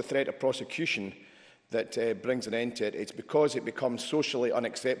not just the threat of prosecution that brings an end to it. It's because it becomes socially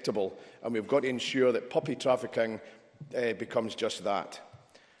unacceptable, and we've got to ensure that puppy trafficking becomes just that.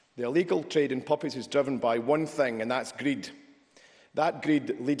 The illegal trade in puppies is driven by one thing, and that's greed. That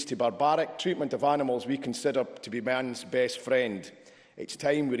greed leads to barbaric treatment of animals we consider to be man's best friend. It's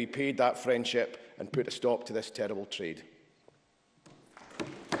time we repaid that friendship and put a stop to this terrible trade.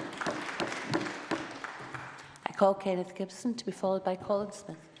 I call Kenneth Gibson to be followed by Colin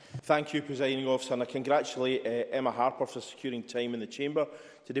Smith. Thank you, Presiding Officer, and I congratulate Emma Harper for securing time in the Chamber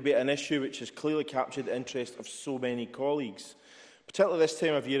to debate an issue which has clearly captured the interest of so many colleagues. Particularly this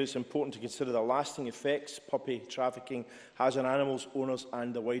time of year, it's important to consider the lasting effects puppy trafficking has on animals, owners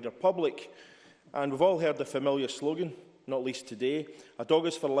and the wider public. And we've all heard the familiar slogan, not least today, a dog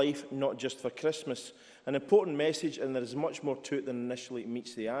is for life, not just for Christmas. An important message, and there is much more to it than initially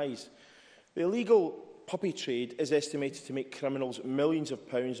meets the eyes. The illegal puppy trade is estimated to make criminals millions of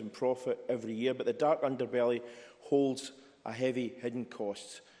pounds in profit every year, but the dark underbelly holds a heavy hidden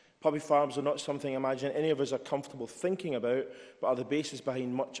costs. Puppy farms are not something I imagine any of us are comfortable thinking about, but are the basis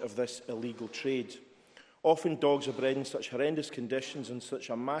behind much of this illegal trade. Often dogs are bred in such horrendous conditions on such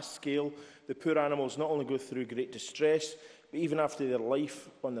a mass scale that poor animals not only go through great distress, but even after their life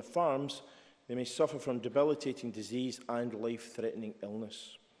on the farms, they may suffer from debilitating disease and life-threatening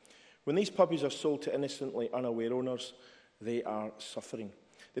illness. When these puppies are sold to innocently unaware owners, they are suffering.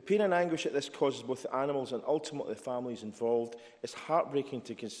 The pain and anguish that this causes both the animals and ultimately the families involved is heartbreaking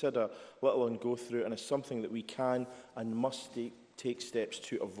to consider, let alone go through, and is something that we can and must take steps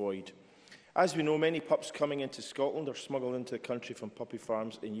to avoid. As we know, many pups coming into Scotland are smuggled into the country from puppy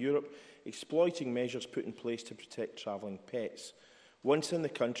farms in Europe, exploiting measures put in place to protect travelling pets. Once in the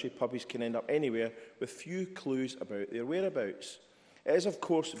country, puppies can end up anywhere with few clues about their whereabouts. It is, of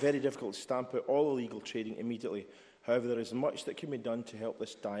course, very difficult to stamp out all illegal trading immediately. However, there is much that can be done to help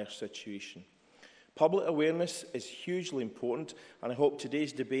this dire situation. Public awareness is hugely important, and I hope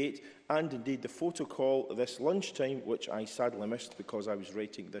today's debate and indeed the photo call this lunchtime, which I sadly missed because I was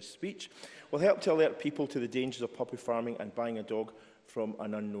writing this speech, will help to alert people to the dangers of puppy farming and buying a dog from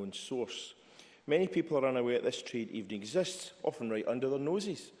an unknown source. Many people are unaware that this trade even exists, often right under their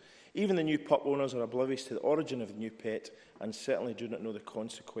noses. Even the new pup owners are oblivious to the origin of the new pet and certainly do not know the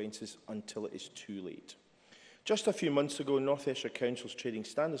consequences until it is too late. Just a few months ago, North Ayrshire Council's Trading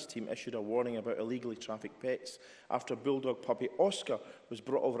Standards team issued a warning about illegally trafficked pets after bulldog puppy Oscar was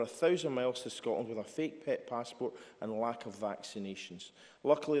brought over 1,000 miles to Scotland with a fake pet passport and lack of vaccinations.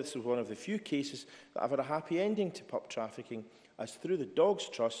 Luckily, this was one of the few cases that have had a happy ending to pup trafficking, as through the Dogs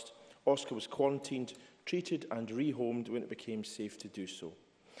Trust, Oscar was quarantined, treated and rehomed when it became safe to do so.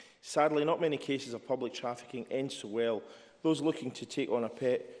 Sadly, not many cases of public trafficking end so well. Those looking to take on a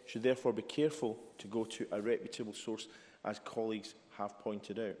pet should therefore be careful to go to a reputable source, as colleagues have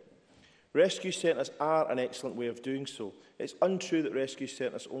pointed out. Rescue centres are an excellent way of doing so. It's untrue that rescue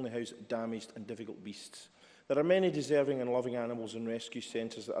centres only house damaged and difficult beasts. There are many deserving and loving animals in rescue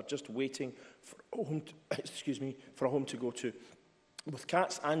centres that are just waiting for a home for a home to go to. Both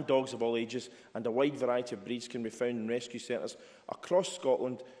cats and dogs of all ages and a wide variety of breeds can be found in rescue centres across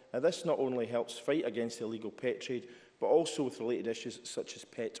Scotland, and this not only helps fight against the illegal pet trade, but also with related issues such as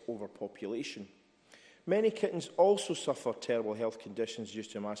pet overpopulation. Many kittens also suffer terrible health conditions due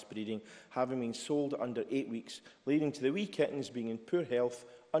to mass breeding, having been sold under 8 weeks, leading to the wee kittens being in poor health,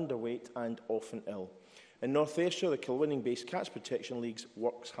 underweight and often ill. In North Ayrshire, the Kilwinning-based Cats Protection League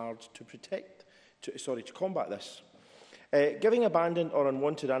works hard to combat this. Giving abandoned or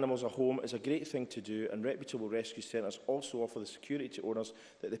unwanted animals a home is a great thing to do, and reputable rescue centres also offer the security to owners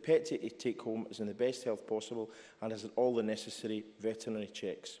that the pet they take home is in the best health possible and has all the necessary veterinary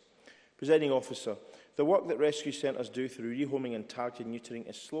checks. Presiding Officer, the work that rescue centres do through rehoming and targeted neutering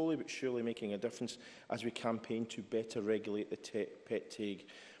is slowly but surely making a difference as we campaign to better regulate the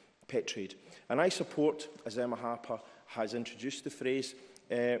pet trade. And I support, as Emma Harper has introduced the phrase,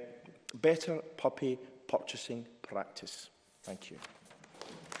 better puppy purchasing practice. Thank you.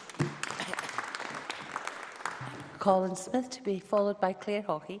 Colin Smith, to be followed by Claire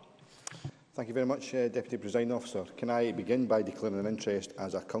Hawkey. Thank you very much, Deputy Presiding Officer. Can I begin by declaring an interest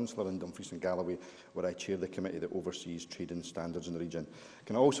as a councillor in Dumfries and Galloway, where I chair the committee that oversees trading standards in the region.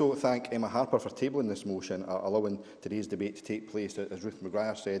 Can I also thank Emma Harper for tabling this motion, allowing today's debate to take place, as Ruth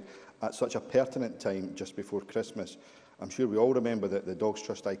McGuire said, at such a pertinent time just before Christmas. I'm sure we all remember that the Dogs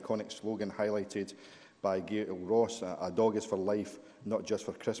Trust iconic slogan highlighted by Gail Ross, "A dog is for life, not just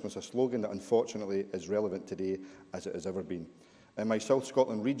for Christmas," a slogan that unfortunately is relevant today as it has ever been. In my South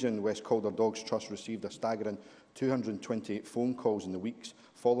Scotland region, West Calder Dogs Trust received a staggering 228 phone calls in the weeks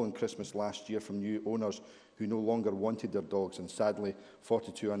following Christmas last year from new owners who no longer wanted their dogs, and sadly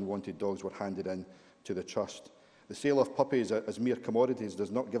 42 unwanted dogs were handed in to the Trust. The sale of puppies as mere commodities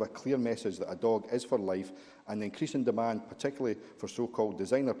does not give a clear message that a dog is for life, and the increasing demand, particularly for so-called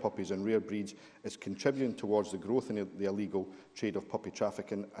designer puppies and rare breeds, is contributing towards the growth in the illegal trade of puppy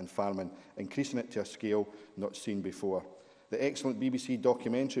trafficking and farming, increasing it to a scale not seen before. The excellent BBC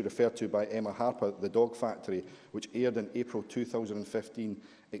documentary referred to by Emma Harper, The Dog Factory, which aired in April 2015,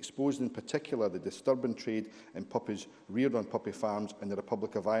 exposed in particular the disturbing trade in puppies reared on puppy farms in the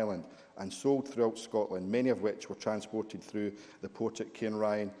Republic of Ireland and sold throughout Scotland, many of which were transported through the port at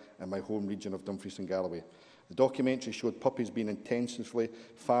Cairnryan in my home region of Dumfries and Galloway. The documentary showed puppies being intensively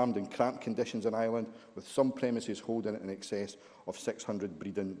farmed in cramped conditions in Ireland, with some premises holding in excess of 600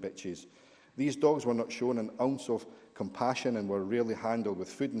 breeding bitches. These dogs were not shown an ounce of compassion and were rarely handled, with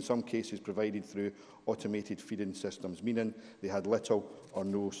food in some cases provided through automated feeding systems, meaning they had little or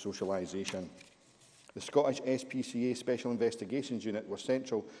no socialisation. The Scottish SPCA Special Investigations Unit were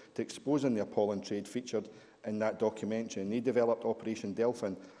central to exposing the appalling trade featured in that documentary, and they developed Operation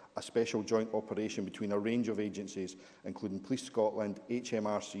Delphin, a special joint operation between a range of agencies, including Police Scotland,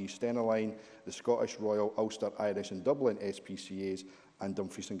 HMRC, Stena Line, the Scottish Royal, Ulster, Irish and Dublin SPCAs and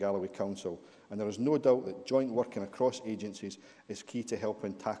Dumfries and Galloway Council. And there is no doubt that joint working across agencies is key to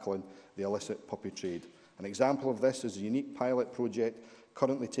helping tackling the illicit puppy trade. An example of this is a unique pilot project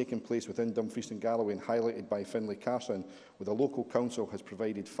currently taking place within Dumfries and Galloway and highlighted by Finlay Carson, where the local council has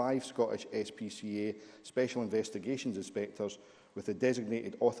provided 5 Scottish SPCA Special Investigations Inspectors with the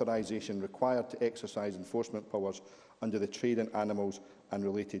designated authorisation required to exercise enforcement powers under the Trade in Animals and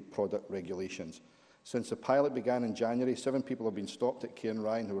Related Product Regulations. Since the pilot began in January, 7 people have been stopped at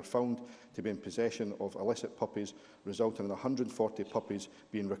Cairnryan who were found to be in possession of illicit puppies, resulting in 140 puppies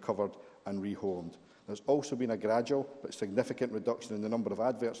being recovered and rehomed. There has also been a gradual but significant reduction in the number of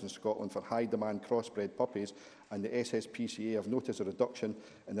adverts in Scotland for high-demand crossbred puppies, and the SSPCA have noticed a reduction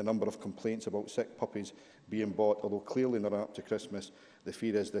in the number of complaints about sick puppies being bought, although clearly in the run-up to Christmas, the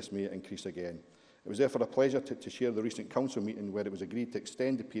fear is this may increase again. It was therefore a pleasure to share the recent council meeting where it was agreed to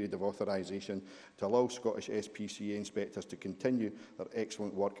extend the period of authorisation to allow Scottish SPCA inspectors to continue their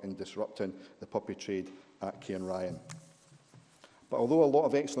excellent work in disrupting the puppy trade at Cairnryan. But although a lot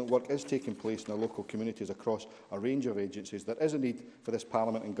of excellent work is taking place in our local communities across a range of agencies, there is a need for this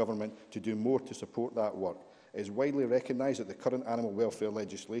Parliament and Government to do more to support that work. It is widely recognised that the current animal welfare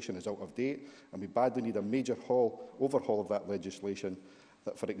legislation is out of date, and we badly need a major overhaul of that legislation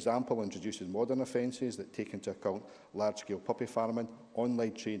that, for example, introduces modern offences that take into account large-scale puppy farming,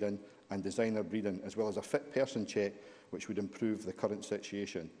 online trading and designer breeding, as well as a fit person check, which would improve the current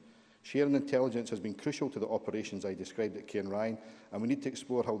situation. Sharing intelligence has been crucial to the operations I described at Cairnryan, and we need to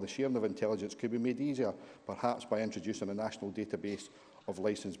explore how the sharing of intelligence could be made easier, perhaps by introducing a national database of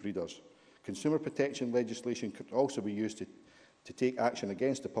licensed breeders. Consumer protection legislation could also be used to take action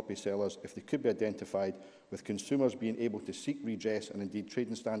against the puppy sellers if they could be identified, with consumers being able to seek redress, and indeed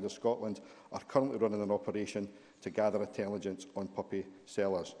Trading Standards Scotland are currently running an operation to gather intelligence on puppy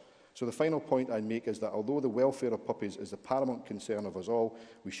sellers. So the final point I make is that although the welfare of puppies is the paramount concern of us all,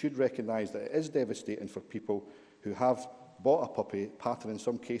 we should recognise that it is devastating for people who have bought a puppy, parting in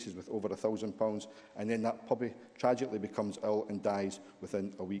some cases with over £1,000, and then that puppy tragically becomes ill and dies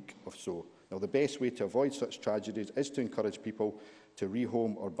within a week or so. Now, the best way to avoid such tragedies is to encourage people to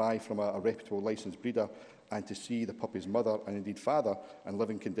rehome or buy from a reputable licensed breeder and to see the puppy's mother and indeed father in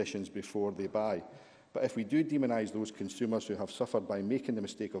living conditions before they buy. But if we do demonise those consumers who have suffered by making the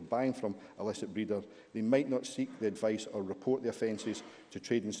mistake of buying from illicit breeders, they might not seek the advice or report the offences to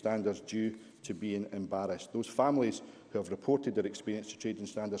Trading Standards due to being embarrassed. Those families who have reported their experience to Trading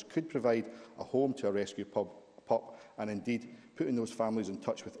Standards could provide a home to a rescue pup, and indeed putting those families in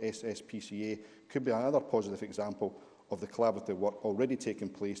touch with SSPCA could be another positive example of the collaborative work already taking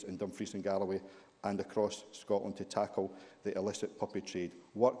place in Dumfries and Galloway and across Scotland to tackle the illicit puppy trade,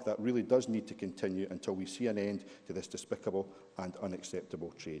 work that really does need to continue until we see an end to this despicable and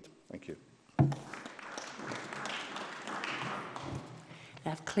unacceptable trade. Thank you. I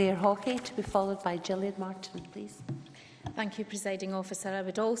have Claire Hawkey to be followed by Gillian Martin, please. Thank you, Presiding Officer. I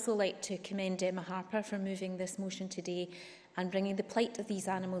would also like to commend Emma Harper for moving this motion today and bringing the plight of these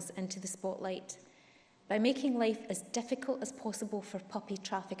animals into the spotlight. By making life as difficult as possible for puppy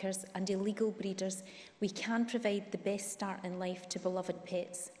traffickers and illegal breeders, we can provide the best start in life to beloved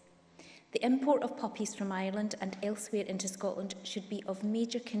pets. The import of puppies from Ireland and elsewhere into Scotland should be of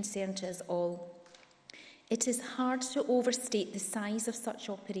major concern to us all. It is hard to overstate the size of such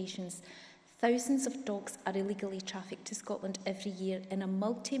operations. Thousands of dogs are illegally trafficked to Scotland every year in a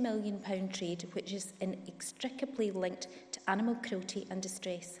multi-million-pound trade which is inextricably linked to animal cruelty and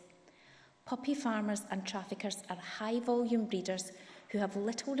distress. Puppy farmers and traffickers are high-volume breeders who have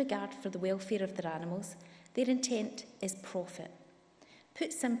little regard for the welfare of their animals. Their intent is profit.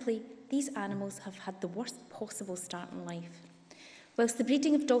 Put simply, these animals have had the worst possible start in life. Whilst the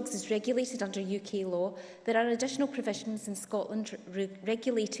breeding of dogs is regulated under UK law, there are additional provisions in Scotland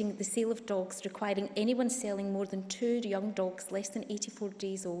regulating the sale of dogs, requiring anyone selling more than 2 young dogs less than 84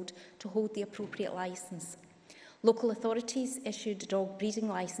 days old to hold the appropriate licence. Local authorities issued dog breeding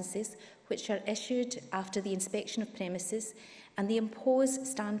licences, which are issued after the inspection of premises, and they impose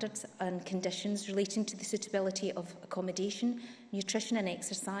standards and conditions relating to the suitability of accommodation, nutrition and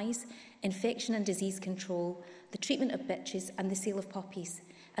exercise, infection and disease control, the treatment of bitches and the sale of puppies.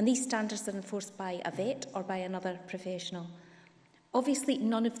 And these standards are enforced by a vet or by another professional. Obviously,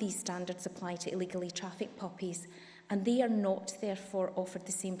 none of these standards apply to illegally trafficked puppies, and they are not, therefore, offered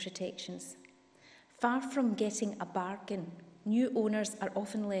the same protections. Far from getting a bargain, new owners are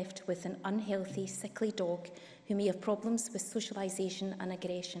often left with an unhealthy, sickly dog who may have problems with socialisation and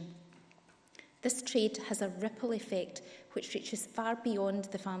aggression. This trade has a ripple effect which reaches far beyond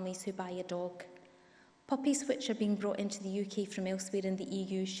the families who buy a dog. Puppies which are being brought into the UK from elsewhere in the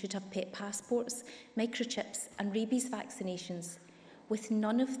EU should have pet passports, microchips and rabies vaccinations. With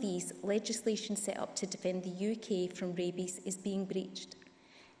none of these, legislation set up to defend the UK from rabies is being breached.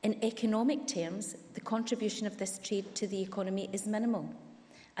 In economic terms, the contribution of this trade to the economy is minimal,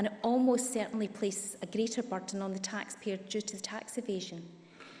 and it almost certainly places a greater burden on the taxpayer due to the tax evasion.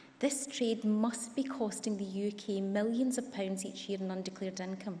 This trade must be costing the UK millions of pounds each year in undeclared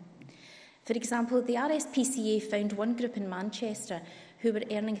income. For example, the RSPCA found one group in Manchester who were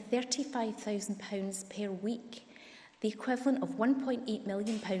earning £35,000 per week, the equivalent of £1.8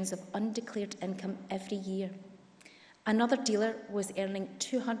 million of undeclared income every year. Another dealer was earning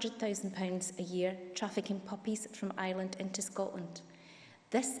 £200,000 a year trafficking puppies from Ireland into Scotland.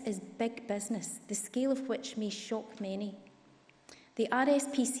 This is big business, the scale of which may shock many. The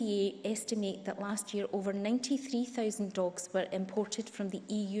RSPCA estimate that last year over 93,000 dogs were imported from the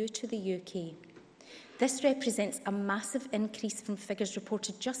EU to the UK. This represents a massive increase from figures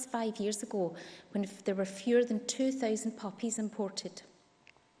reported just 5 years ago, when there were fewer than 2,000 puppies imported.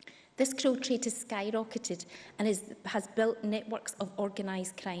 This cruel trade has skyrocketed and has built networks of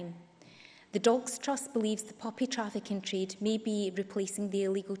organised crime. The Dogs Trust believes the puppy trafficking trade may be replacing the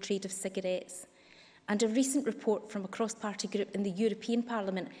illegal trade of cigarettes. And a recent report from a cross-party group in the European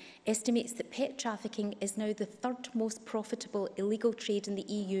Parliament estimates that pet trafficking is now the third most profitable illegal trade in the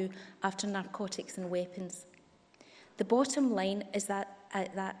EU after narcotics and weapons. The bottom line is that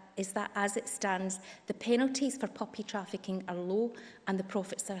as it stands, the penalties for puppy trafficking are low and the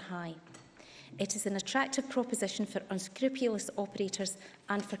profits are high. It is an attractive proposition for unscrupulous operators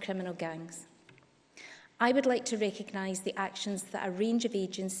and for criminal gangs. I would like to recognise the actions that a range of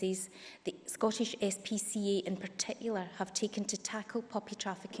agencies, the Scottish SPCA in particular, have taken to tackle puppy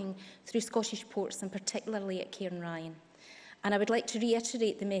trafficking through Scottish ports and particularly at Cairnryan. And I would like to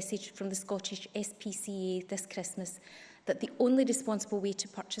reiterate the message from the Scottish SPCA this Christmas that the only responsible way to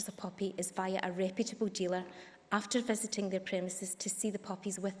purchase a puppy is via a reputable dealer after visiting their premises to see the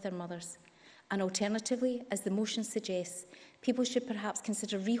puppies with their mothers. And alternatively, as the motion suggests, people should perhaps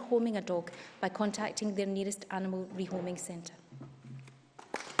consider rehoming a dog by contacting their nearest animal rehoming centre.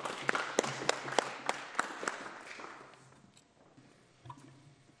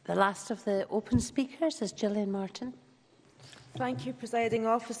 The last of the open speakers is Gillian Martin. Thank you, Presiding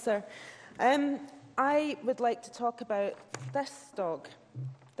Officer. I would like to talk about this dog.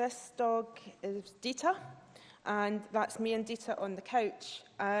 This dog is Dita, and that's me and Dita on the couch.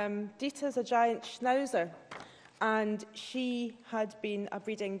 Dita is a giant schnauzer, and she had been a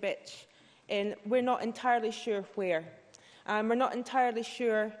breeding bitch in, we're not entirely sure where. We're not entirely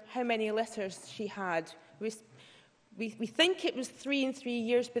sure how many litters she had. We think it was 3 in 3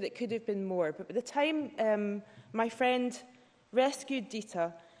 years, but it could have been more. But by the time my friend rescued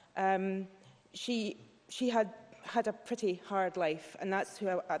Dita, she had a pretty hard life, and that's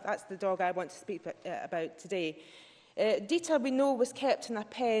the dog I want to speak about today. Dita, we know, was kept in a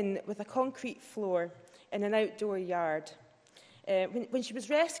pen with a concrete floor in an outdoor yard. When she was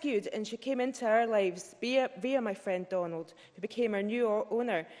rescued and she came into our lives via my friend Donald, who became our new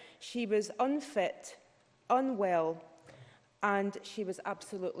owner, she was unfit, unwell, and she was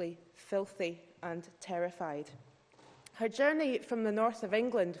absolutely filthy and terrified. Her journey from the north of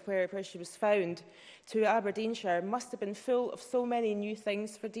England, where she was found, to Aberdeenshire must have been full of so many new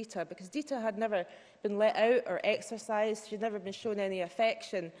things for Dita, because Dita had never been let out or exercised, she'd never been shown any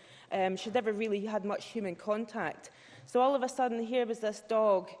affection, she'd never really had much human contact. So all of a sudden here was this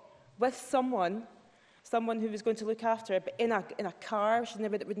dog with someone who was going to look after her, but in a car. She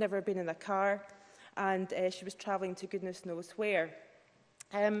would never have been in a car, and she was travelling to goodness knows where.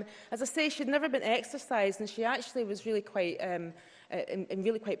 As I say, she'd never been exercised, and she actually was really quite in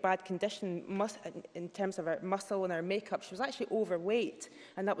really quite bad condition in terms of her muscle and her makeup. She was actually overweight,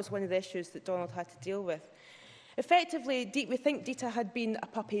 and that was one of the issues that Donald had to deal with. Effectively, we think Dita had been a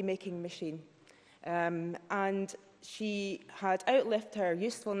puppy-making machine, and she had outlived her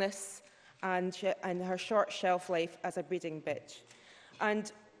usefulness and her short shelf life as a breeding bitch. And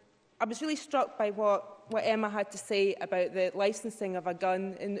I was really struck by what Emma had to say about the licensing of a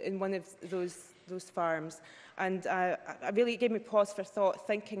gun in one of those farms. And I really gave me pause for thought,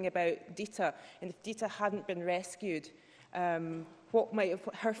 thinking about Dita, and if Dita hadn't been rescued, what might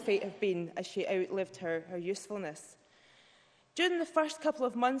her fate have been as she outlived her usefulness. During the first couple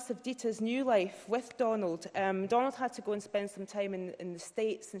of months of Dita's new life with Donald, Donald had to go and spend some time in the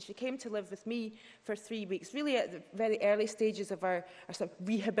States, and she came to live with me for 3 weeks, really at the very early stages of our sort of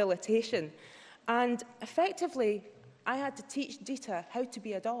rehabilitation. And effectively, I had to teach Dita how to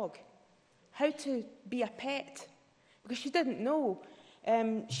be a dog, how to be a pet, because she didn't know.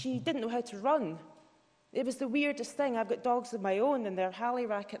 She didn't know how to run. It was the weirdest thing. I've got dogs of my own, and they're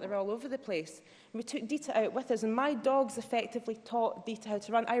hally-racket, they're all over the place. And we took Dita out with us, and my dogs effectively taught Dita how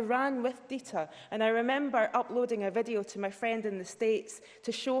to run. I ran with Dita, and I remember uploading a video to my friend in the States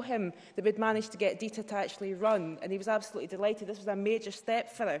to show him that we'd managed to get Dita to actually run, and he was absolutely delighted. This was a major step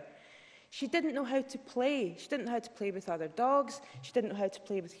for her. She didn't know how to play. She didn't know how to play with other dogs. She didn't know how to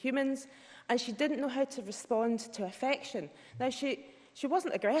play with humans, and she didn't know how to respond to affection. Now, she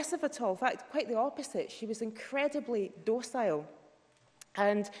wasn't aggressive at all. In fact, quite the opposite. She was incredibly docile.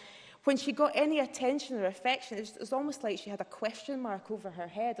 And when she got any attention or affection, it was almost like she had a question mark over her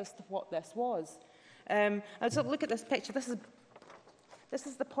head as to what this was. And so look at this picture. This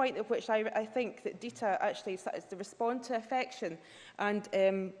is the point at which I think that Dita actually started to respond to affection.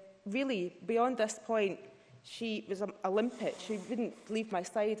 And really, beyond this point, she was a limpet. She wouldn't leave my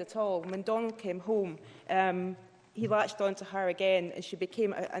side at all. When Donald came home, he latched onto her again, and she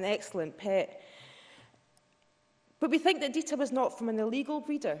became an excellent pet. But we think that Dita was not from an illegal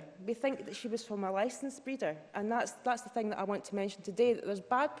breeder. We think that she was from a licensed breeder. And that's the thing that I want to mention today, that there's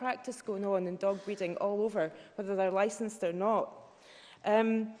bad practice going on in dog breeding all over, whether they're licensed or not.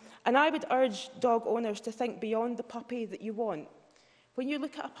 And I would urge dog owners to think beyond the puppy that you want. When you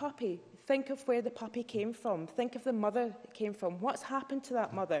look at a puppy, think of where the puppy came from. Think of the mother it came from. What's happened to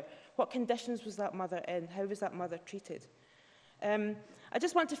that mother? What conditions was that mother in? How was that mother treated? I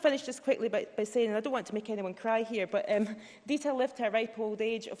just want to finish just quickly by saying, and I don't want to make anyone cry here, but Dita lived to a ripe old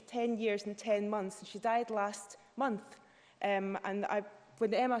age of 10 years and 10 months, and she died last month.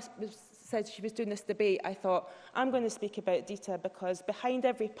 When Emma said she was doing this debate, I thought, I'm going to speak about Dita, because behind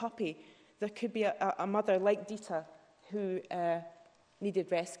every puppy, there could be a mother like Dita who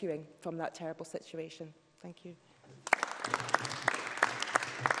needed rescuing from that terrible situation. Thank you.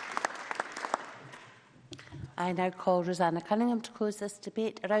 I now call Rosanna Cunningham to close this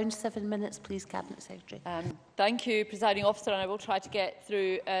debate. Around 7 minutes, please, Cabinet Secretary. Thank you, Presiding Officer, and I will try to get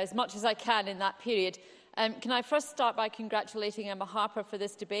through as much as I can in that period. Can I first start by congratulating Emma Harper for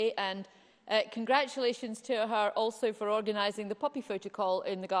this debate, and congratulations to her also for organising the puppy photo call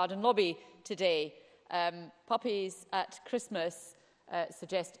in the garden lobby today. Puppies at Christmas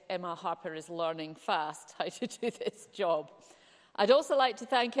suggest Emma Harper is learning fast how to do this job. I'd also like to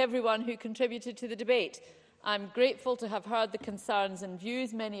thank everyone who contributed to the debate. I'm grateful to have heard the concerns and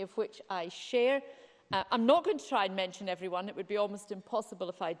views, many of which I share. I'm not going to try and mention everyone. It would be almost impossible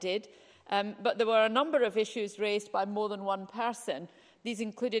if I did. But there were a number of issues raised by more than one person. These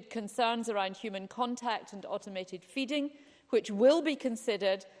included concerns around human contact and automated feeding, which will be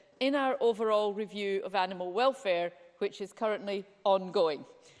considered in our overall review of animal welfare, which is currently ongoing.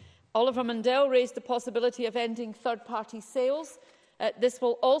 Oliver Mundell raised the possibility of ending third-party sales. This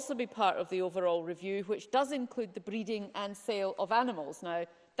will also be part of the overall review, which does include the breeding and sale of animals. Now,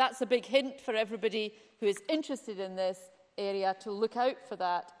 that's a big hint for everybody who is interested in this area to look out for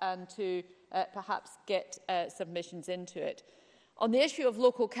that and to perhaps get submissions into it. On the issue of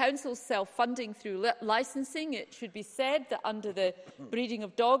local councils self-funding through licensing, it should be said that under the Breeding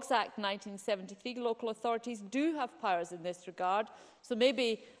of Dogs Act 1973, local authorities do have powers in this regard. So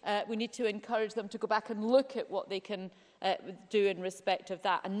maybe we need to encourage them to go back and look at what they can do in respect of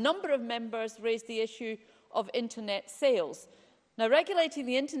that. A number of members raised the issue of internet sales. Now, regulating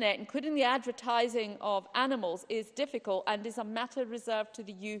the internet, including the advertising of animals, is difficult and is a matter reserved to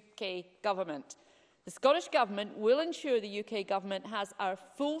the UK Government. The Scottish Government will ensure the UK Government has our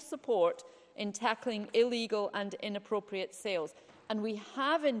full support in tackling illegal and inappropriate sales. And we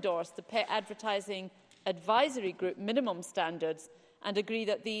have endorsed the Pet Advertising Advisory Group minimum standards and agree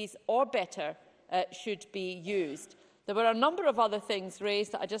that these, or better, should be used. There were a number of other things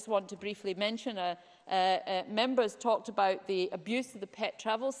raised that I just want to briefly mention. Members talked about the abuse of the pet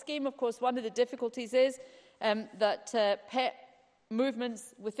travel scheme. Of course, one of the difficulties is that pet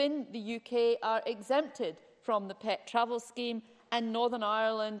movements within the UK are exempted from the pet travel scheme, and Northern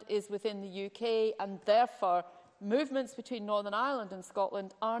Ireland is within the UK, and therefore movements between Northern Ireland and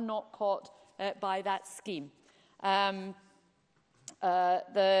Scotland are not caught by that scheme. There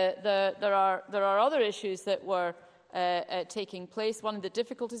are other issues that were taking place. One of the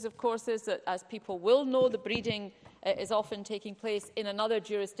difficulties, of course, is that, as people will know, the breeding is often taking place in another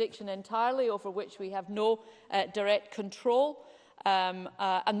jurisdiction entirely, over which we have no direct control. And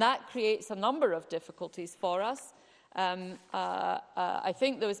that creates a number of difficulties for us. I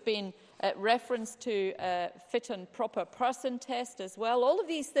think there has been reference to fit and proper person test as well. All of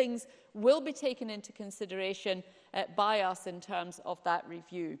these things will be taken into consideration by us in terms of that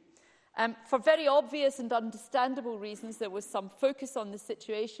review. For very obvious and understandable reasons, there was some focus on the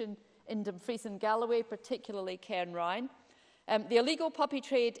situation in Dumfries and Galloway, particularly Cairnryan. The illegal puppy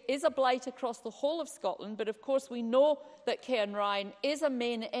trade is a blight across the whole of Scotland, but of course we know that Cairnryan is a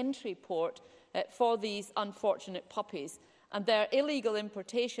main entry port for these unfortunate puppies, and their illegal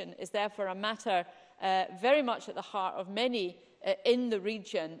importation is therefore a matter very much at the heart of many in the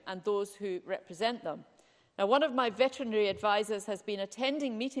region and those who represent them. Now, one of my veterinary advisers has been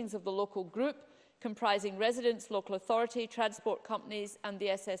attending meetings of the local group comprising residents, local authority, transport companies and the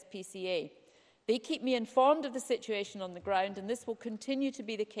SSPCA. They keep me informed of the situation on the ground, and this will continue to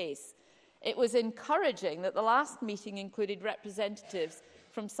be the case. It was encouraging that the last meeting included representatives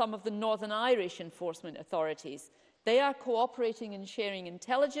from some of the Northern Irish enforcement authorities. They are cooperating and sharing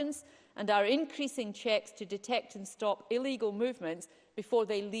intelligence and are increasing checks to detect and stop illegal movements before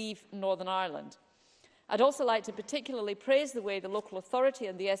they leave Northern Ireland. I'd also like to particularly praise the way the local authority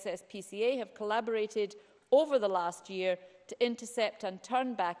and the SSPCA have collaborated over the last year to intercept and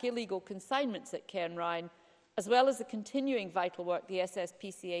turn back illegal consignments at Cairnryan, as well as the continuing vital work the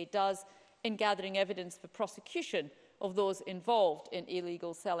SSPCA does in gathering evidence for prosecution of those involved in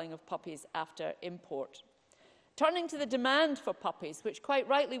illegal selling of puppies after import. Turning to the demand for puppies, which quite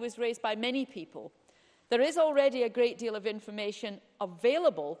rightly was raised by many people, there is already a great deal of information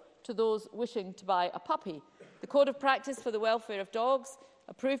available to those wishing to buy a puppy. The Code of Practice for the Welfare of Dogs,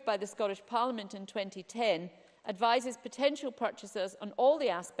 approved by the Scottish Parliament in 2010, advises potential purchasers on all the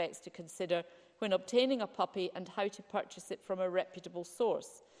aspects to consider when obtaining a puppy and how to purchase it from a reputable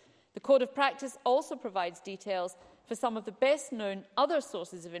source. The Code of Practice also provides details for some of the best-known other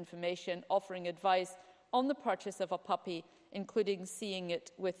sources of information offering advice on the purchase of a puppy, including seeing it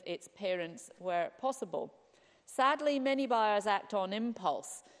with its parents where possible. Sadly, many buyers act on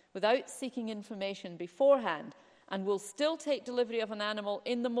impulse without seeking information beforehand and will still take delivery of an animal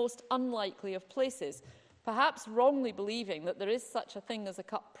in the most unlikely of places, perhaps wrongly believing that there is such a thing as a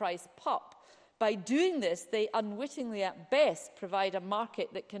cut-price pup. By doing this, they unwittingly at best provide a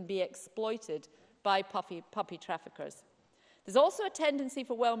market that can be exploited by puppy traffickers. There's also a tendency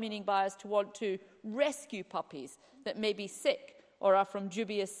for well-meaning buyers to want to rescue puppies that may be sick or are from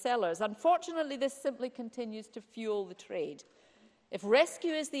dubious sellers. Unfortunately, this simply continues to fuel the trade. If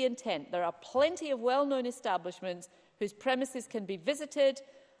rescue is the intent, there are plenty of well-known establishments whose premises can be visited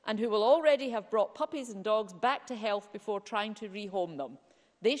and who will already have brought puppies and dogs back to health before trying to rehome them.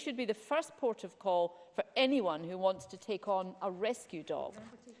 They should be the first port of call for anyone who wants to take on a rescue dog.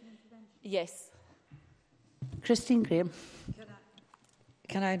 Yes. Christine Graham.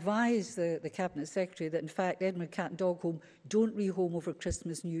 Can I advise the Cabinet Secretary that, in fact, Edinburgh Cat and Dog Home don't rehome over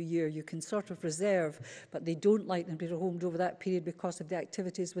Christmas, New Year. You can sort of reserve, but they don't like them to be rehomed over that period because of the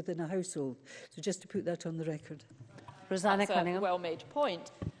activities within a household. So just to put that on the record. Rosanna Cunningham. That's a well-made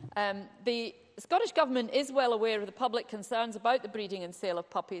point. The Scottish Government is well aware of the public concerns about the breeding and sale of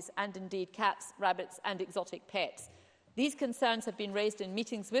puppies and indeed cats, rabbits and exotic pets. These concerns have been raised in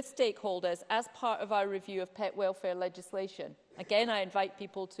meetings with stakeholders as part of our review of pet welfare legislation. Again, I invite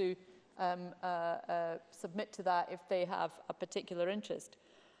people to submit to that if they have a particular interest.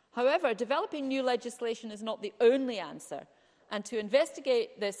 However, developing new legislation is not the only answer. And to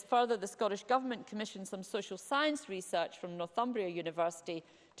investigate this further, the Scottish Government commissioned some social science research from Northumbria University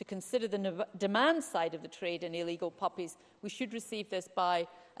to consider the demand side of the trade in illegal puppies. We should receive this by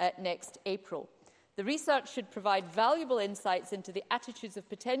next April. The research should provide valuable insights into the attitudes of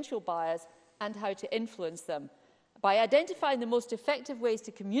potential buyers and how to influence them. By identifying the most effective ways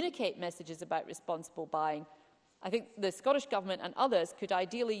to communicate messages about responsible buying, I think the Scottish Government and others could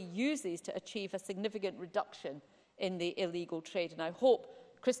ideally use these to achieve a significant reduction in the illegal trade. And I hope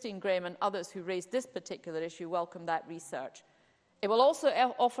Christine Graham and others who raised this particular issue welcome that research. It will also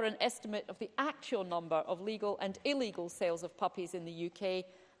offer an estimate of the actual number of legal and illegal sales of puppies in the UK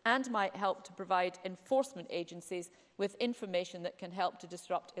and might help to provide enforcement agencies with information that can help to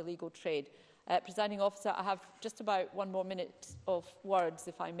disrupt illegal trade. Presiding Officer, I have just about 1 more minute of words,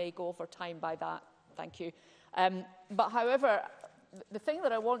 if I may go over time by that. Thank you. But however, the thing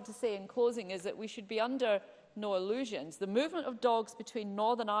that I want to say in closing is that we should be under no illusions. The movement of dogs between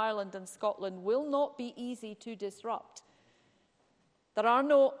Northern Ireland and Scotland will not be easy to disrupt. There are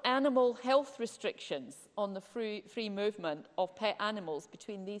no animal health restrictions on the free movement of pet animals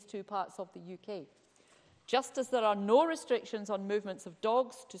between these two parts of the UK. Just as there are no restrictions on movements of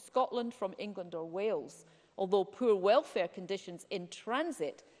dogs to Scotland from England or Wales, although poor welfare conditions in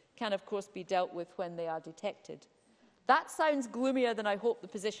transit can of course be dealt with when they are detected. That sounds gloomier than I hope the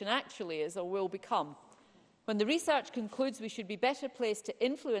position actually is or will become. When the research concludes we should be better placed to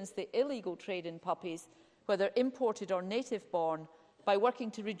influence the illegal trade in puppies, whether imported or native-born, by working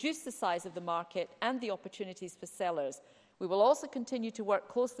to reduce the size of the market and the opportunities for sellers. We will also continue to work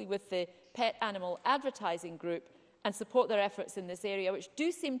closely with the Pet Animal Advertising Group and support their efforts in this area, which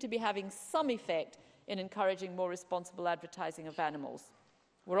do seem to be having some effect in encouraging more responsible advertising of animals.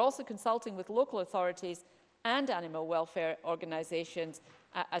 We're also consulting with local authorities and animal welfare organisations,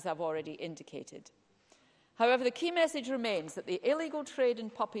 as I've already indicated. However, the key message remains that the illegal trade in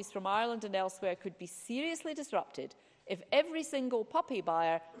puppies from Ireland and elsewhere could be seriously disrupted if every single puppy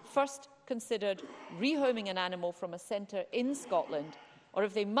buyer first considered rehoming an animal from a centre in Scotland, or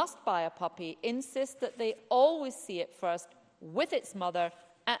if they must buy a puppy, insist that they always see it first with its mother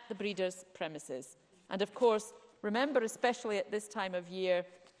at the breeder's premises. And of course, remember, especially at this time of year,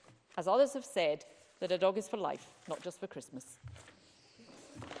 as others have said, that a dog is for life, not just for Christmas.